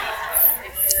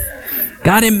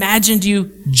 God imagined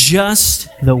you just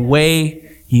the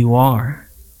way you are.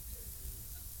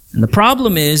 And the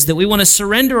problem is that we want to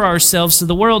surrender ourselves to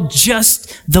the world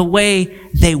just the way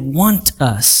they want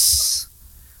us.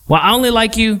 Well, I only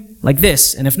like you like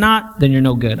this, and if not, then you're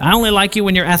no good. I only like you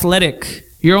when you're athletic.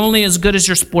 You're only as good as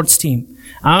your sports team.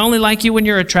 I only like you when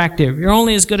you're attractive. You're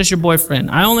only as good as your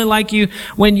boyfriend. I only like you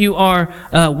when you are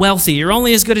wealthy. You're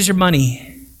only as good as your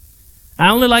money. I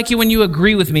only like you when you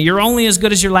agree with me. You're only as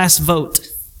good as your last vote.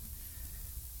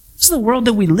 This is the world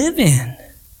that we live in.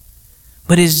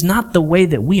 But it is not the way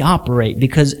that we operate,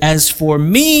 because as for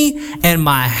me and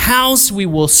my house, we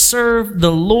will serve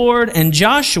the Lord. And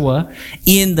Joshua,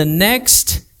 in the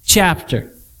next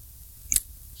chapter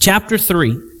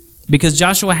 3, because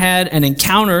Joshua had an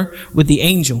encounter with the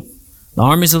angel, the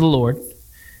armies of the Lord.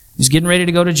 He's getting ready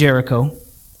to go to Jericho.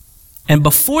 And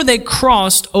before they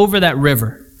crossed over that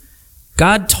river,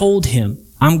 God told him,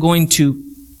 I'm going to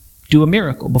do a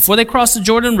miracle. Before they crossed the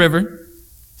Jordan River,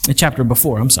 the chapter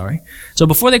before, I'm sorry. So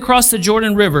before they cross the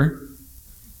Jordan River,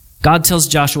 God tells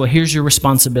Joshua, here's your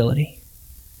responsibility.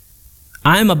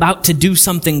 I'm about to do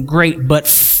something great, but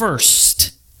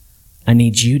first, I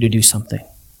need you to do something.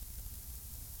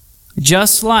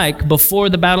 Just like before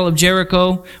the Battle of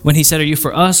Jericho, when he said, are you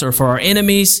for us or for our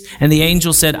enemies? And the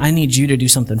angel said, I need you to do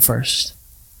something first.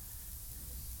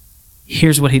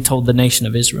 Here's what he told the nation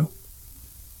of Israel.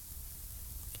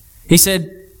 He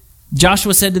said,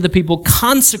 Joshua said to the people,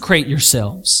 consecrate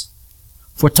yourselves,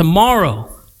 for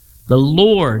tomorrow the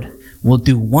Lord will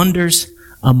do wonders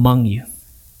among you.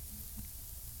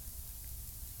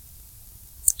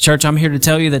 Church, I'm here to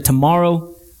tell you that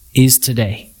tomorrow is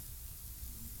today.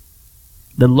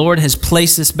 The Lord has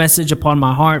placed this message upon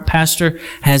my heart. Pastor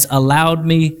has allowed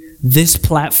me this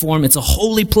platform. It's a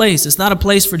holy place. It's not a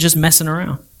place for just messing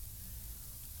around.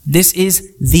 This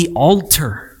is the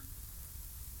altar.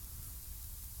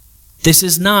 This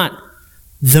is not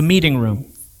the meeting room.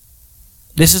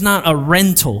 This is not a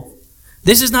rental.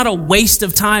 This is not a waste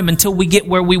of time until we get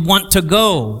where we want to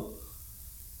go.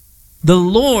 The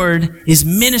Lord is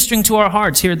ministering to our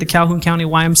hearts here at the Calhoun County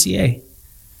YMCA.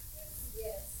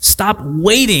 Stop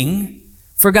waiting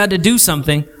for God to do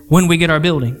something when we get our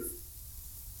building.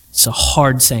 It's a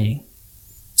hard saying.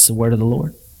 It's the word of the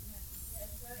Lord.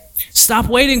 Stop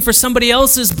waiting for somebody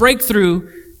else's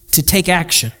breakthrough to take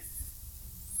action.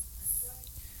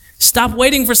 Stop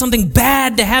waiting for something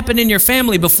bad to happen in your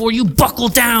family before you buckle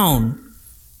down.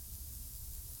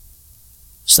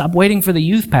 Stop waiting for the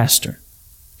youth pastor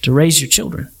to raise your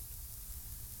children.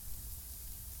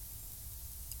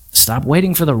 Stop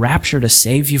waiting for the rapture to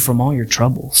save you from all your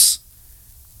troubles.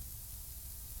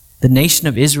 The nation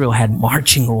of Israel had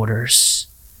marching orders.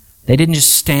 They didn't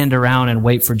just stand around and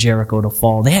wait for Jericho to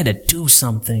fall. They had to do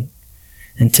something.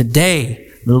 And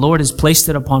today, the Lord has placed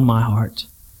it upon my heart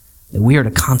that we are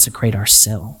to consecrate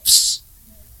ourselves.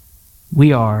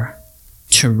 We are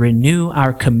to renew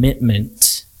our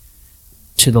commitment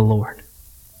to the Lord.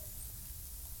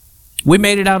 We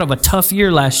made it out of a tough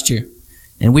year last year.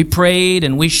 And we prayed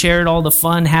and we shared all the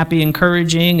fun, happy,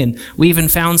 encouraging, and we even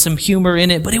found some humor in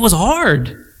it. But it was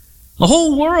hard. The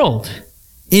whole world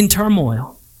in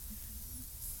turmoil.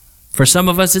 For some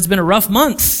of us, it's been a rough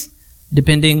month,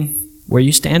 depending where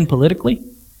you stand politically.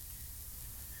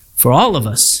 For all of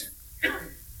us,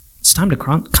 it's time to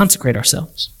consecrate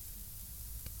ourselves.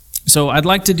 So I'd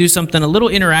like to do something a little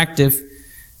interactive.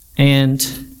 And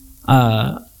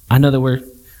I know that we're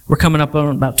coming up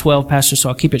on about 12, Pastor, so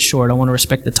I'll keep it short. I want to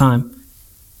respect the time.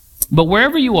 But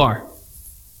wherever you are,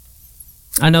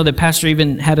 I know that Pastor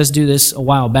even had us do this a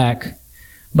while back,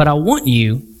 but I want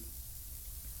you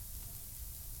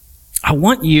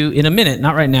in a minute,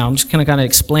 not right now. I'm just going to kind of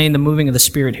explain the moving of the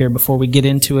Spirit here before we get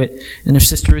into it. And if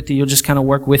Sister Ruthie, you'll just kind of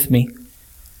work with me.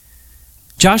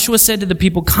 Joshua said to the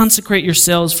people, consecrate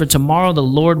yourselves, for tomorrow the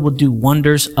Lord will do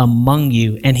wonders among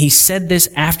you. And he said this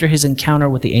after his encounter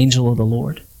with the angel of the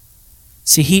Lord.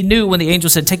 See, he knew when the angel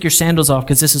said, take your sandals off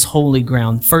because this is holy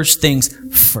ground. First things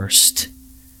first.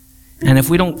 And if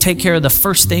we don't take care of the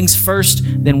first things first,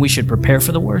 then we should prepare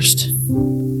for the worst.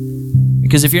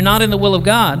 Because if you're not in the will of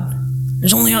God,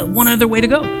 there's only one other way to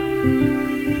go.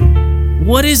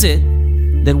 What is it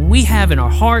that we have in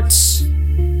our hearts,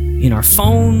 in our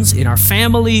phones, in our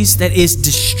families that is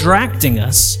distracting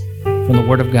us from the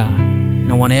Word of God?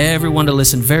 And I want everyone to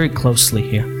listen very closely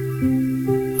here.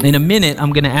 In a minute,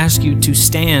 I'm going to ask you to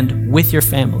stand with your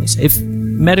families. If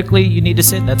medically you need to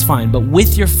sit, that's fine, but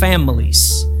with your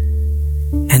families.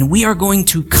 And we are going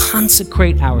to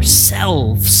consecrate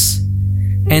ourselves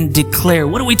and declare,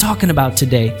 what are we talking about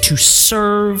today? To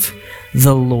serve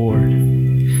the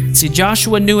Lord. See,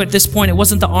 Joshua knew at this point it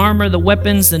wasn't the armor, the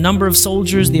weapons, the number of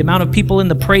soldiers, the amount of people in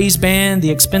the praise band, the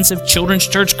expensive children's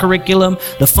church curriculum,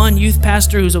 the fun youth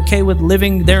pastor who's okay with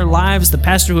living their lives, the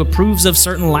pastor who approves of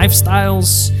certain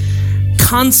lifestyles.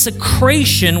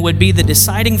 Consecration would be the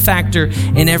deciding factor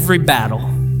in every battle.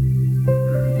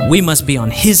 We must be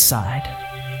on His side,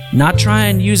 not try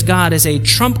and use God as a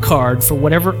trump card for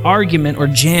whatever argument or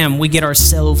jam we get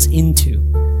ourselves into.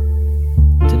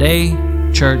 Today,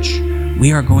 church,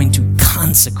 we are going to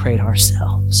consecrate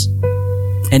ourselves.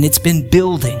 And it's been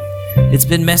building. It's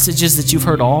been messages that you've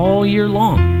heard all year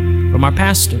long from our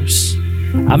pastors.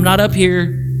 I'm not up here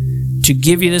to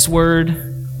give you this word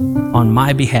on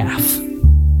my behalf.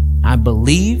 I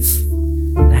believe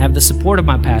and have the support of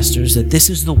my pastors that this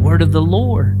is the word of the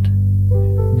Lord,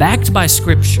 backed by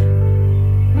Scripture,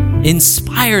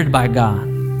 inspired by God.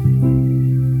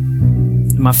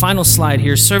 My final slide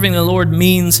here, serving the Lord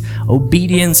means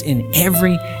obedience in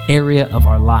every area of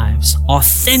our lives,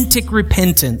 authentic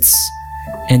repentance,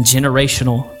 and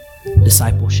generational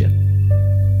discipleship.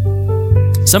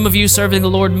 Some of you, serving the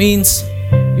Lord means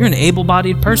you're an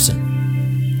able-bodied person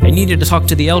and you needed to talk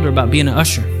to the elder about being an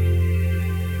usher.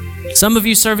 Some of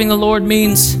you, serving the Lord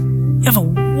means you have a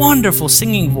wonderful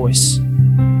singing voice.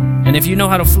 And if you know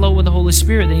how to flow with the Holy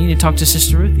Spirit, then you need to talk to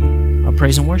Sister Ruthie about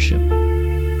praise and worship.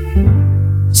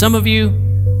 Some of you,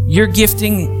 your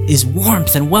gifting is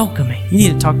warmth and welcoming. You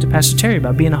need to talk to Pastor Terry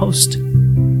about being a host.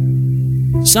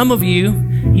 Some of you,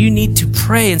 you need to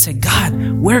pray and say, God,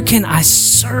 where can I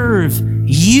serve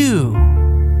you?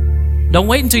 Don't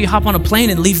wait until you hop on a plane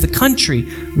and leave the country.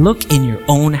 Look in your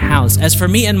own house. As for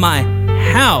me and my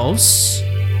house,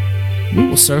 we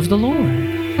will serve the Lord.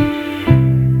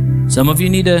 Some of you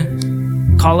need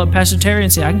to call up Pastor Terry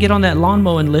and say, I can get on that lawn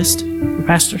mowing list for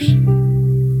pastors.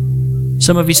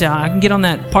 Some of you say, I can get on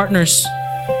that partners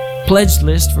pledged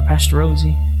list for Pastor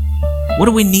Rosie. What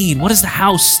do we need? What does the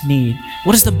house need?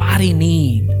 What does the body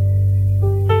need?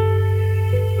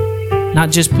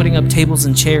 Not just putting up tables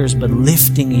and chairs, but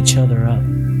lifting each other up.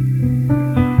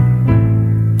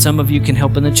 Some of you can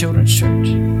help in the children's church.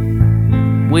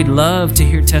 We'd love to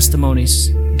hear testimonies,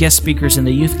 guest speakers in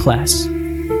the youth class,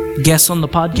 guests on the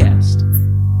podcast.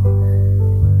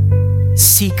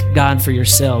 Seek God for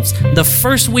yourselves. The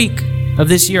first week of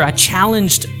this year, I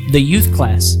challenged the youth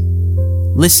class.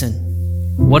 Listen,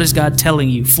 what is God telling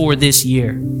you for this year?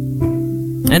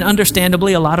 And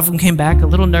understandably, a lot of them came back a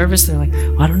little nervous. They're like,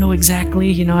 I don't know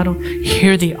exactly. I don't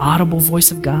hear the audible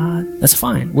voice of God. That's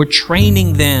fine. We're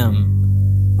training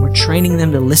them. We're training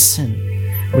them to listen.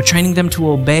 We're training them to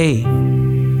obey.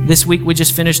 This week, we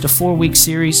just finished a 4-week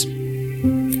series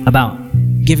about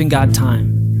giving God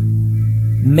time.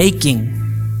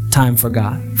 Making time for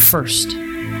God first.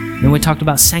 Then we talked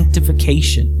about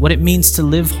sanctification, what it means to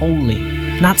live holy,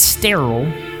 not sterile,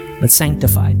 but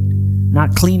sanctified,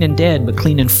 not clean and dead, but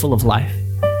clean and full of life.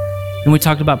 And we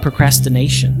talked about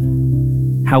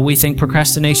procrastination, how we think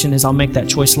procrastination is I'll make that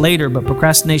choice later, but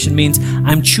procrastination means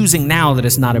I'm choosing now that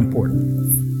it's not important.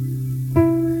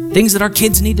 Things that our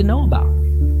kids need to know about.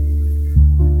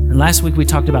 And last week we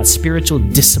talked about spiritual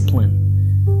discipline.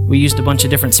 We used a bunch of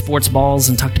different sports balls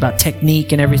and talked about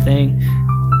technique and everything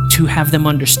to have them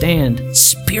understand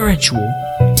spiritual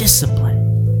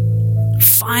discipline.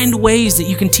 Find ways that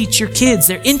you can teach your kids.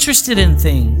 They're interested in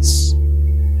things.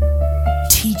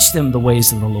 Teach them the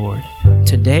ways of the Lord.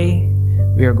 Today,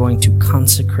 we are going to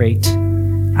consecrate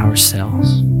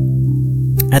ourselves.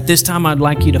 At this time, I'd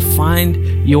like you to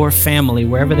find your family,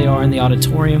 wherever they are in the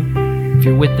auditorium, if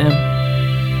you're with them,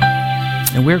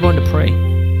 and we're going to pray.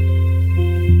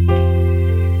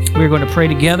 We're going to pray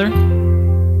together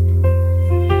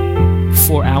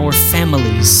for our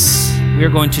families. We are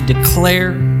going to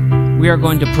declare, we are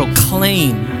going to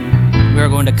proclaim, we are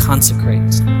going to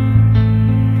consecrate.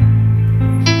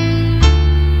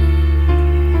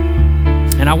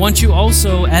 And I want you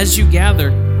also, as you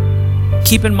gather,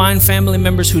 keep in mind family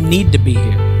members who need to be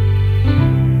here.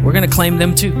 We're going to claim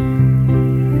them too.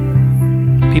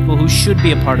 People who should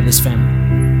be a part of this family.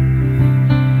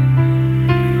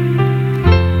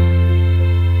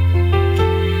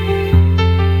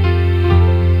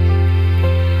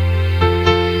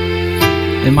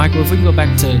 And Michael, if we can go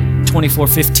back to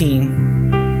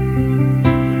 24:15,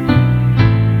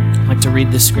 I'd like to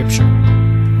read this scripture.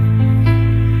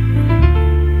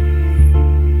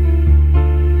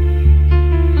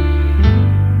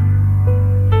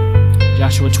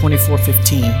 Joshua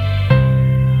 24:15.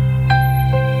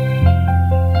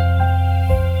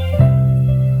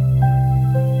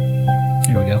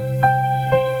 Here we go.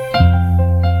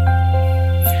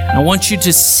 I want you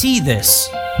to see this.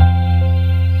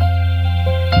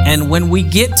 And when we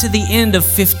get to the end of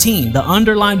 15, the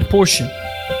underlined portion,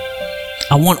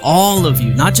 I want all of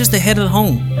you, not just the head of the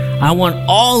home, I want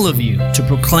all of you to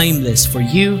proclaim this for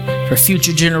you, for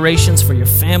future generations, for your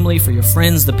family, for your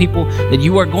friends, the people that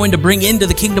you are going to bring into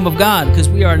the kingdom of God, because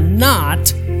we are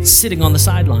not sitting on the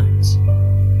sidelines.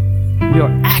 We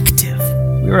are active.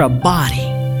 We are a body.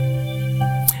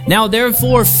 Now,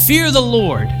 therefore, fear the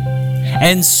Lord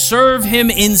and serve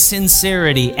Him in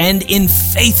sincerity and in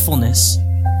faithfulness.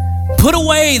 Put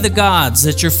away the gods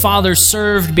that your fathers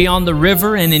served beyond the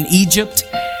river and in Egypt,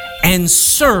 and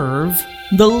serve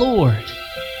the Lord.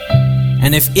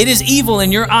 And if it is evil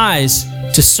in your eyes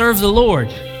to serve the Lord,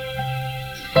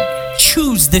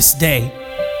 choose this day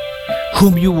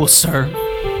whom you will serve.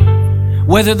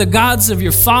 Whether the gods of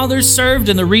your fathers served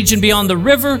in the region beyond the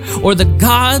river, or the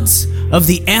gods of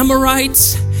the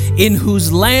Amorites in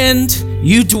whose land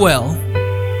you dwell.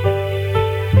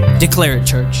 Declare it,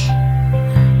 church.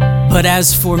 But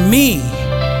as for me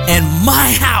and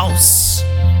my house,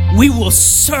 we will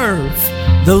serve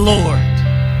the Lord.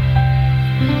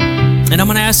 And I'm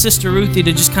going to ask Sister Ruthie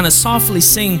to just kind of softly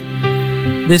sing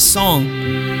this song.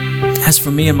 As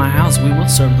for me and my house, we will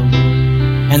serve the Lord.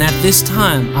 And at this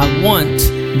time, I want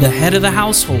the head of the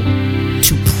household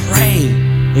to pray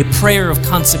a prayer of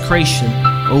consecration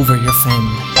over your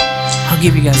family. I'll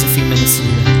give you guys a few minutes to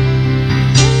do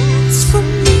that. Serve the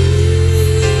Lord.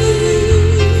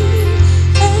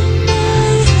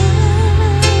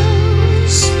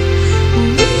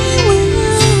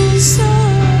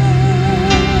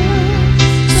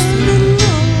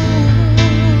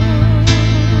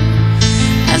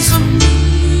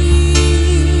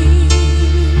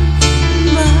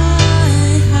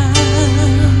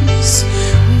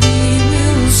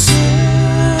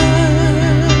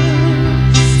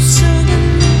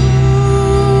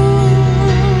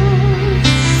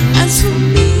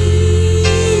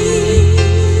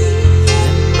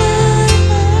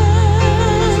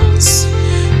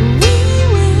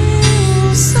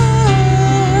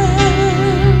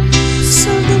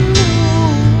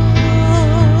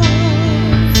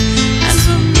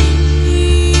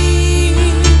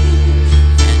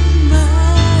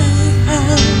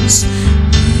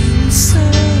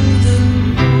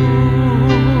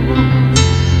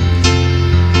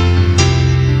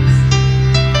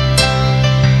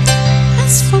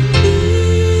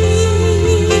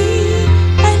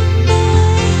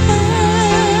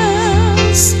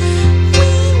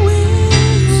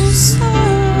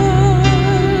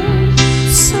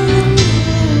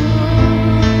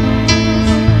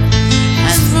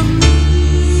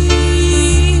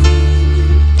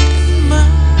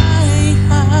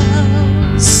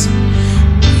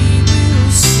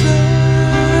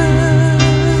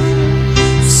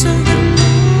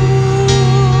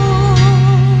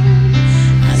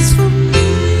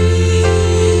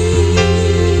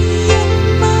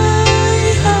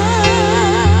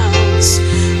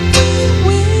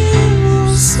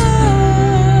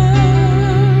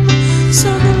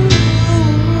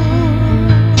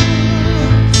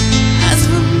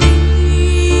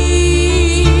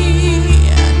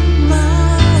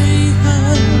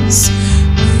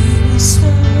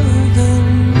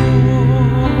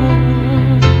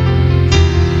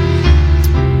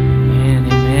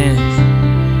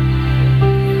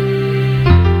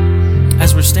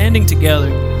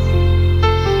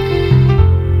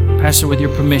 Pastor, with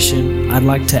your permission, I'd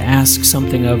like to ask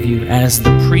something of you as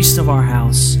the priest of our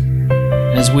house,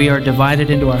 as we are divided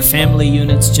into our family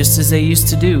units, just as they used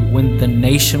to do when the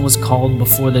nation was called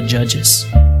before the judges.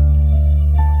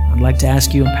 I'd like to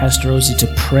ask you and Pastor Rosie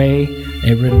to pray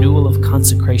a renewal of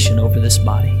consecration over this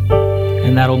body.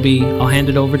 And that'll be, I'll hand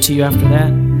it over to you after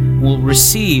that. We'll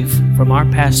receive from our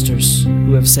pastors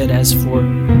who have said, as for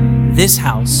this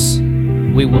house,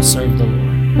 we will serve the Lord.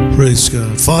 Praise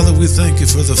God. Father, we thank you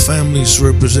for the families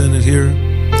represented here.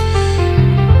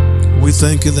 We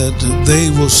thank you that they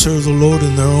will serve the Lord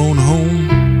in their own home,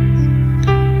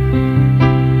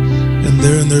 and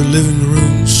they're in their living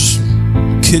rooms,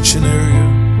 kitchen area.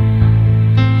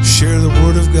 Share the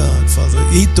Word of God, Father.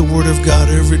 Eat the Word of God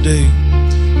every day.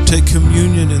 Take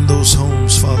communion in those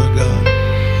homes, Father God,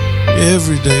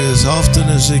 every day as often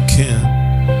as they can.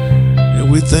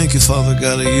 And we thank you, Father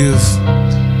God, that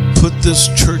you've put this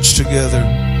church together.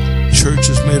 Church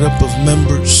is made up of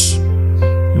members,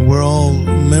 and we're all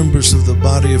members of the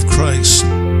body of Christ.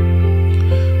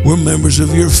 We're members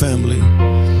of your family.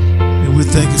 And we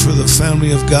thank you for the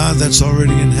family of God that's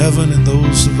already in heaven and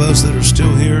those of us that are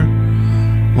still here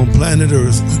on planet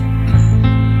Earth.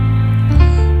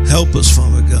 Help us,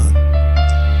 Father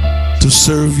God, to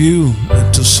serve you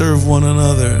and to serve one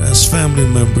another as family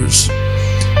members,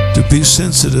 to be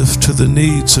sensitive to the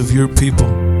needs of your people.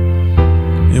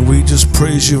 And we just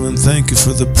praise you and thank you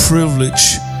for the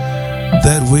privilege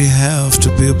that we have to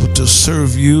be able to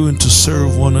serve you and to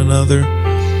serve one another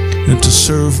and to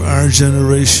serve our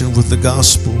generation with the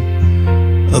gospel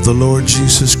of the Lord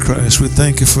Jesus Christ. We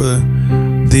thank you for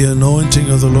the anointing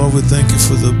of the Lord. We thank you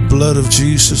for the blood of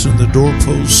Jesus and the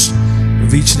doorposts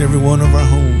of each and every one of our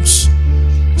homes,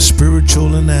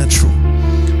 spiritual and natural,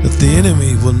 that the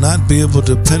enemy will not be able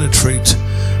to penetrate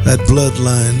that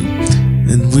bloodline.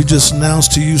 And we just announce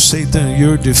to you, Satan,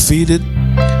 you're defeated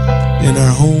in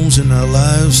our homes, in our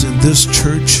lives, in this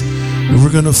church. And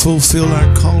we're going to fulfill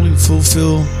our calling,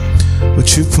 fulfill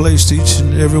what you've placed each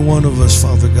and every one of us,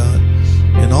 Father God,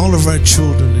 and all of our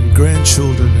children and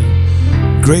grandchildren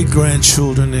and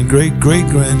great-grandchildren and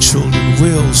great-great-grandchildren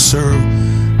will serve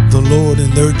the Lord in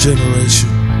their generation.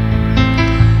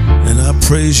 And I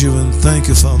praise you and thank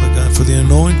you, Father God, for the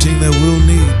anointing that we'll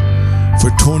need for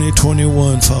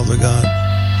 2021, Father God.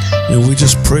 And we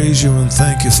just praise you and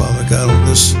thank you, Father God, on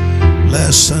this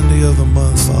last Sunday of the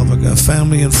month, Father God,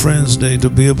 Family and Friends Day, to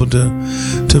be able to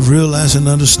realize and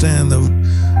understand that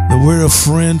we're a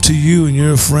friend to you and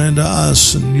you're a friend to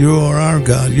us, and you are our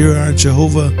God. You're our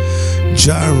Jehovah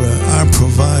Jireh, our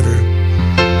provider.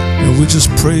 And we just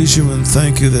praise you and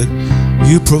thank you that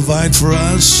you provide for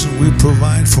us and we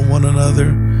provide for one another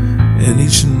and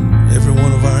each and every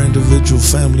one of our individual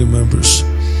family members.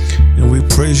 And we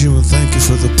praise you and thank you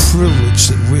for the privilege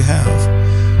that we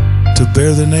have to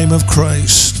bear the name of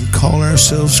Christ and call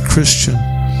ourselves Christian,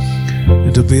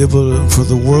 and to be able to, for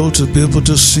the world to be able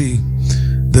to see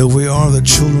that we are the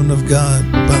children of God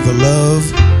by the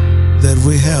love that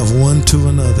we have one to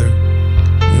another.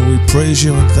 And we praise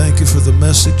you and thank you for the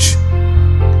message.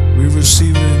 We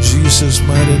receive it in Jesus'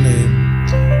 mighty name.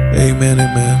 Amen,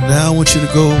 amen. Now I want you to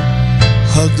go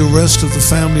hug the rest of the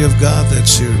family of God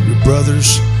that's here, your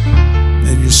brothers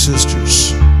and your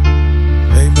sisters.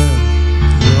 Amen.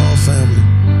 We're all family.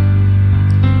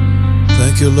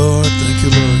 Thank you, Lord. Thank you,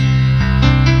 Lord.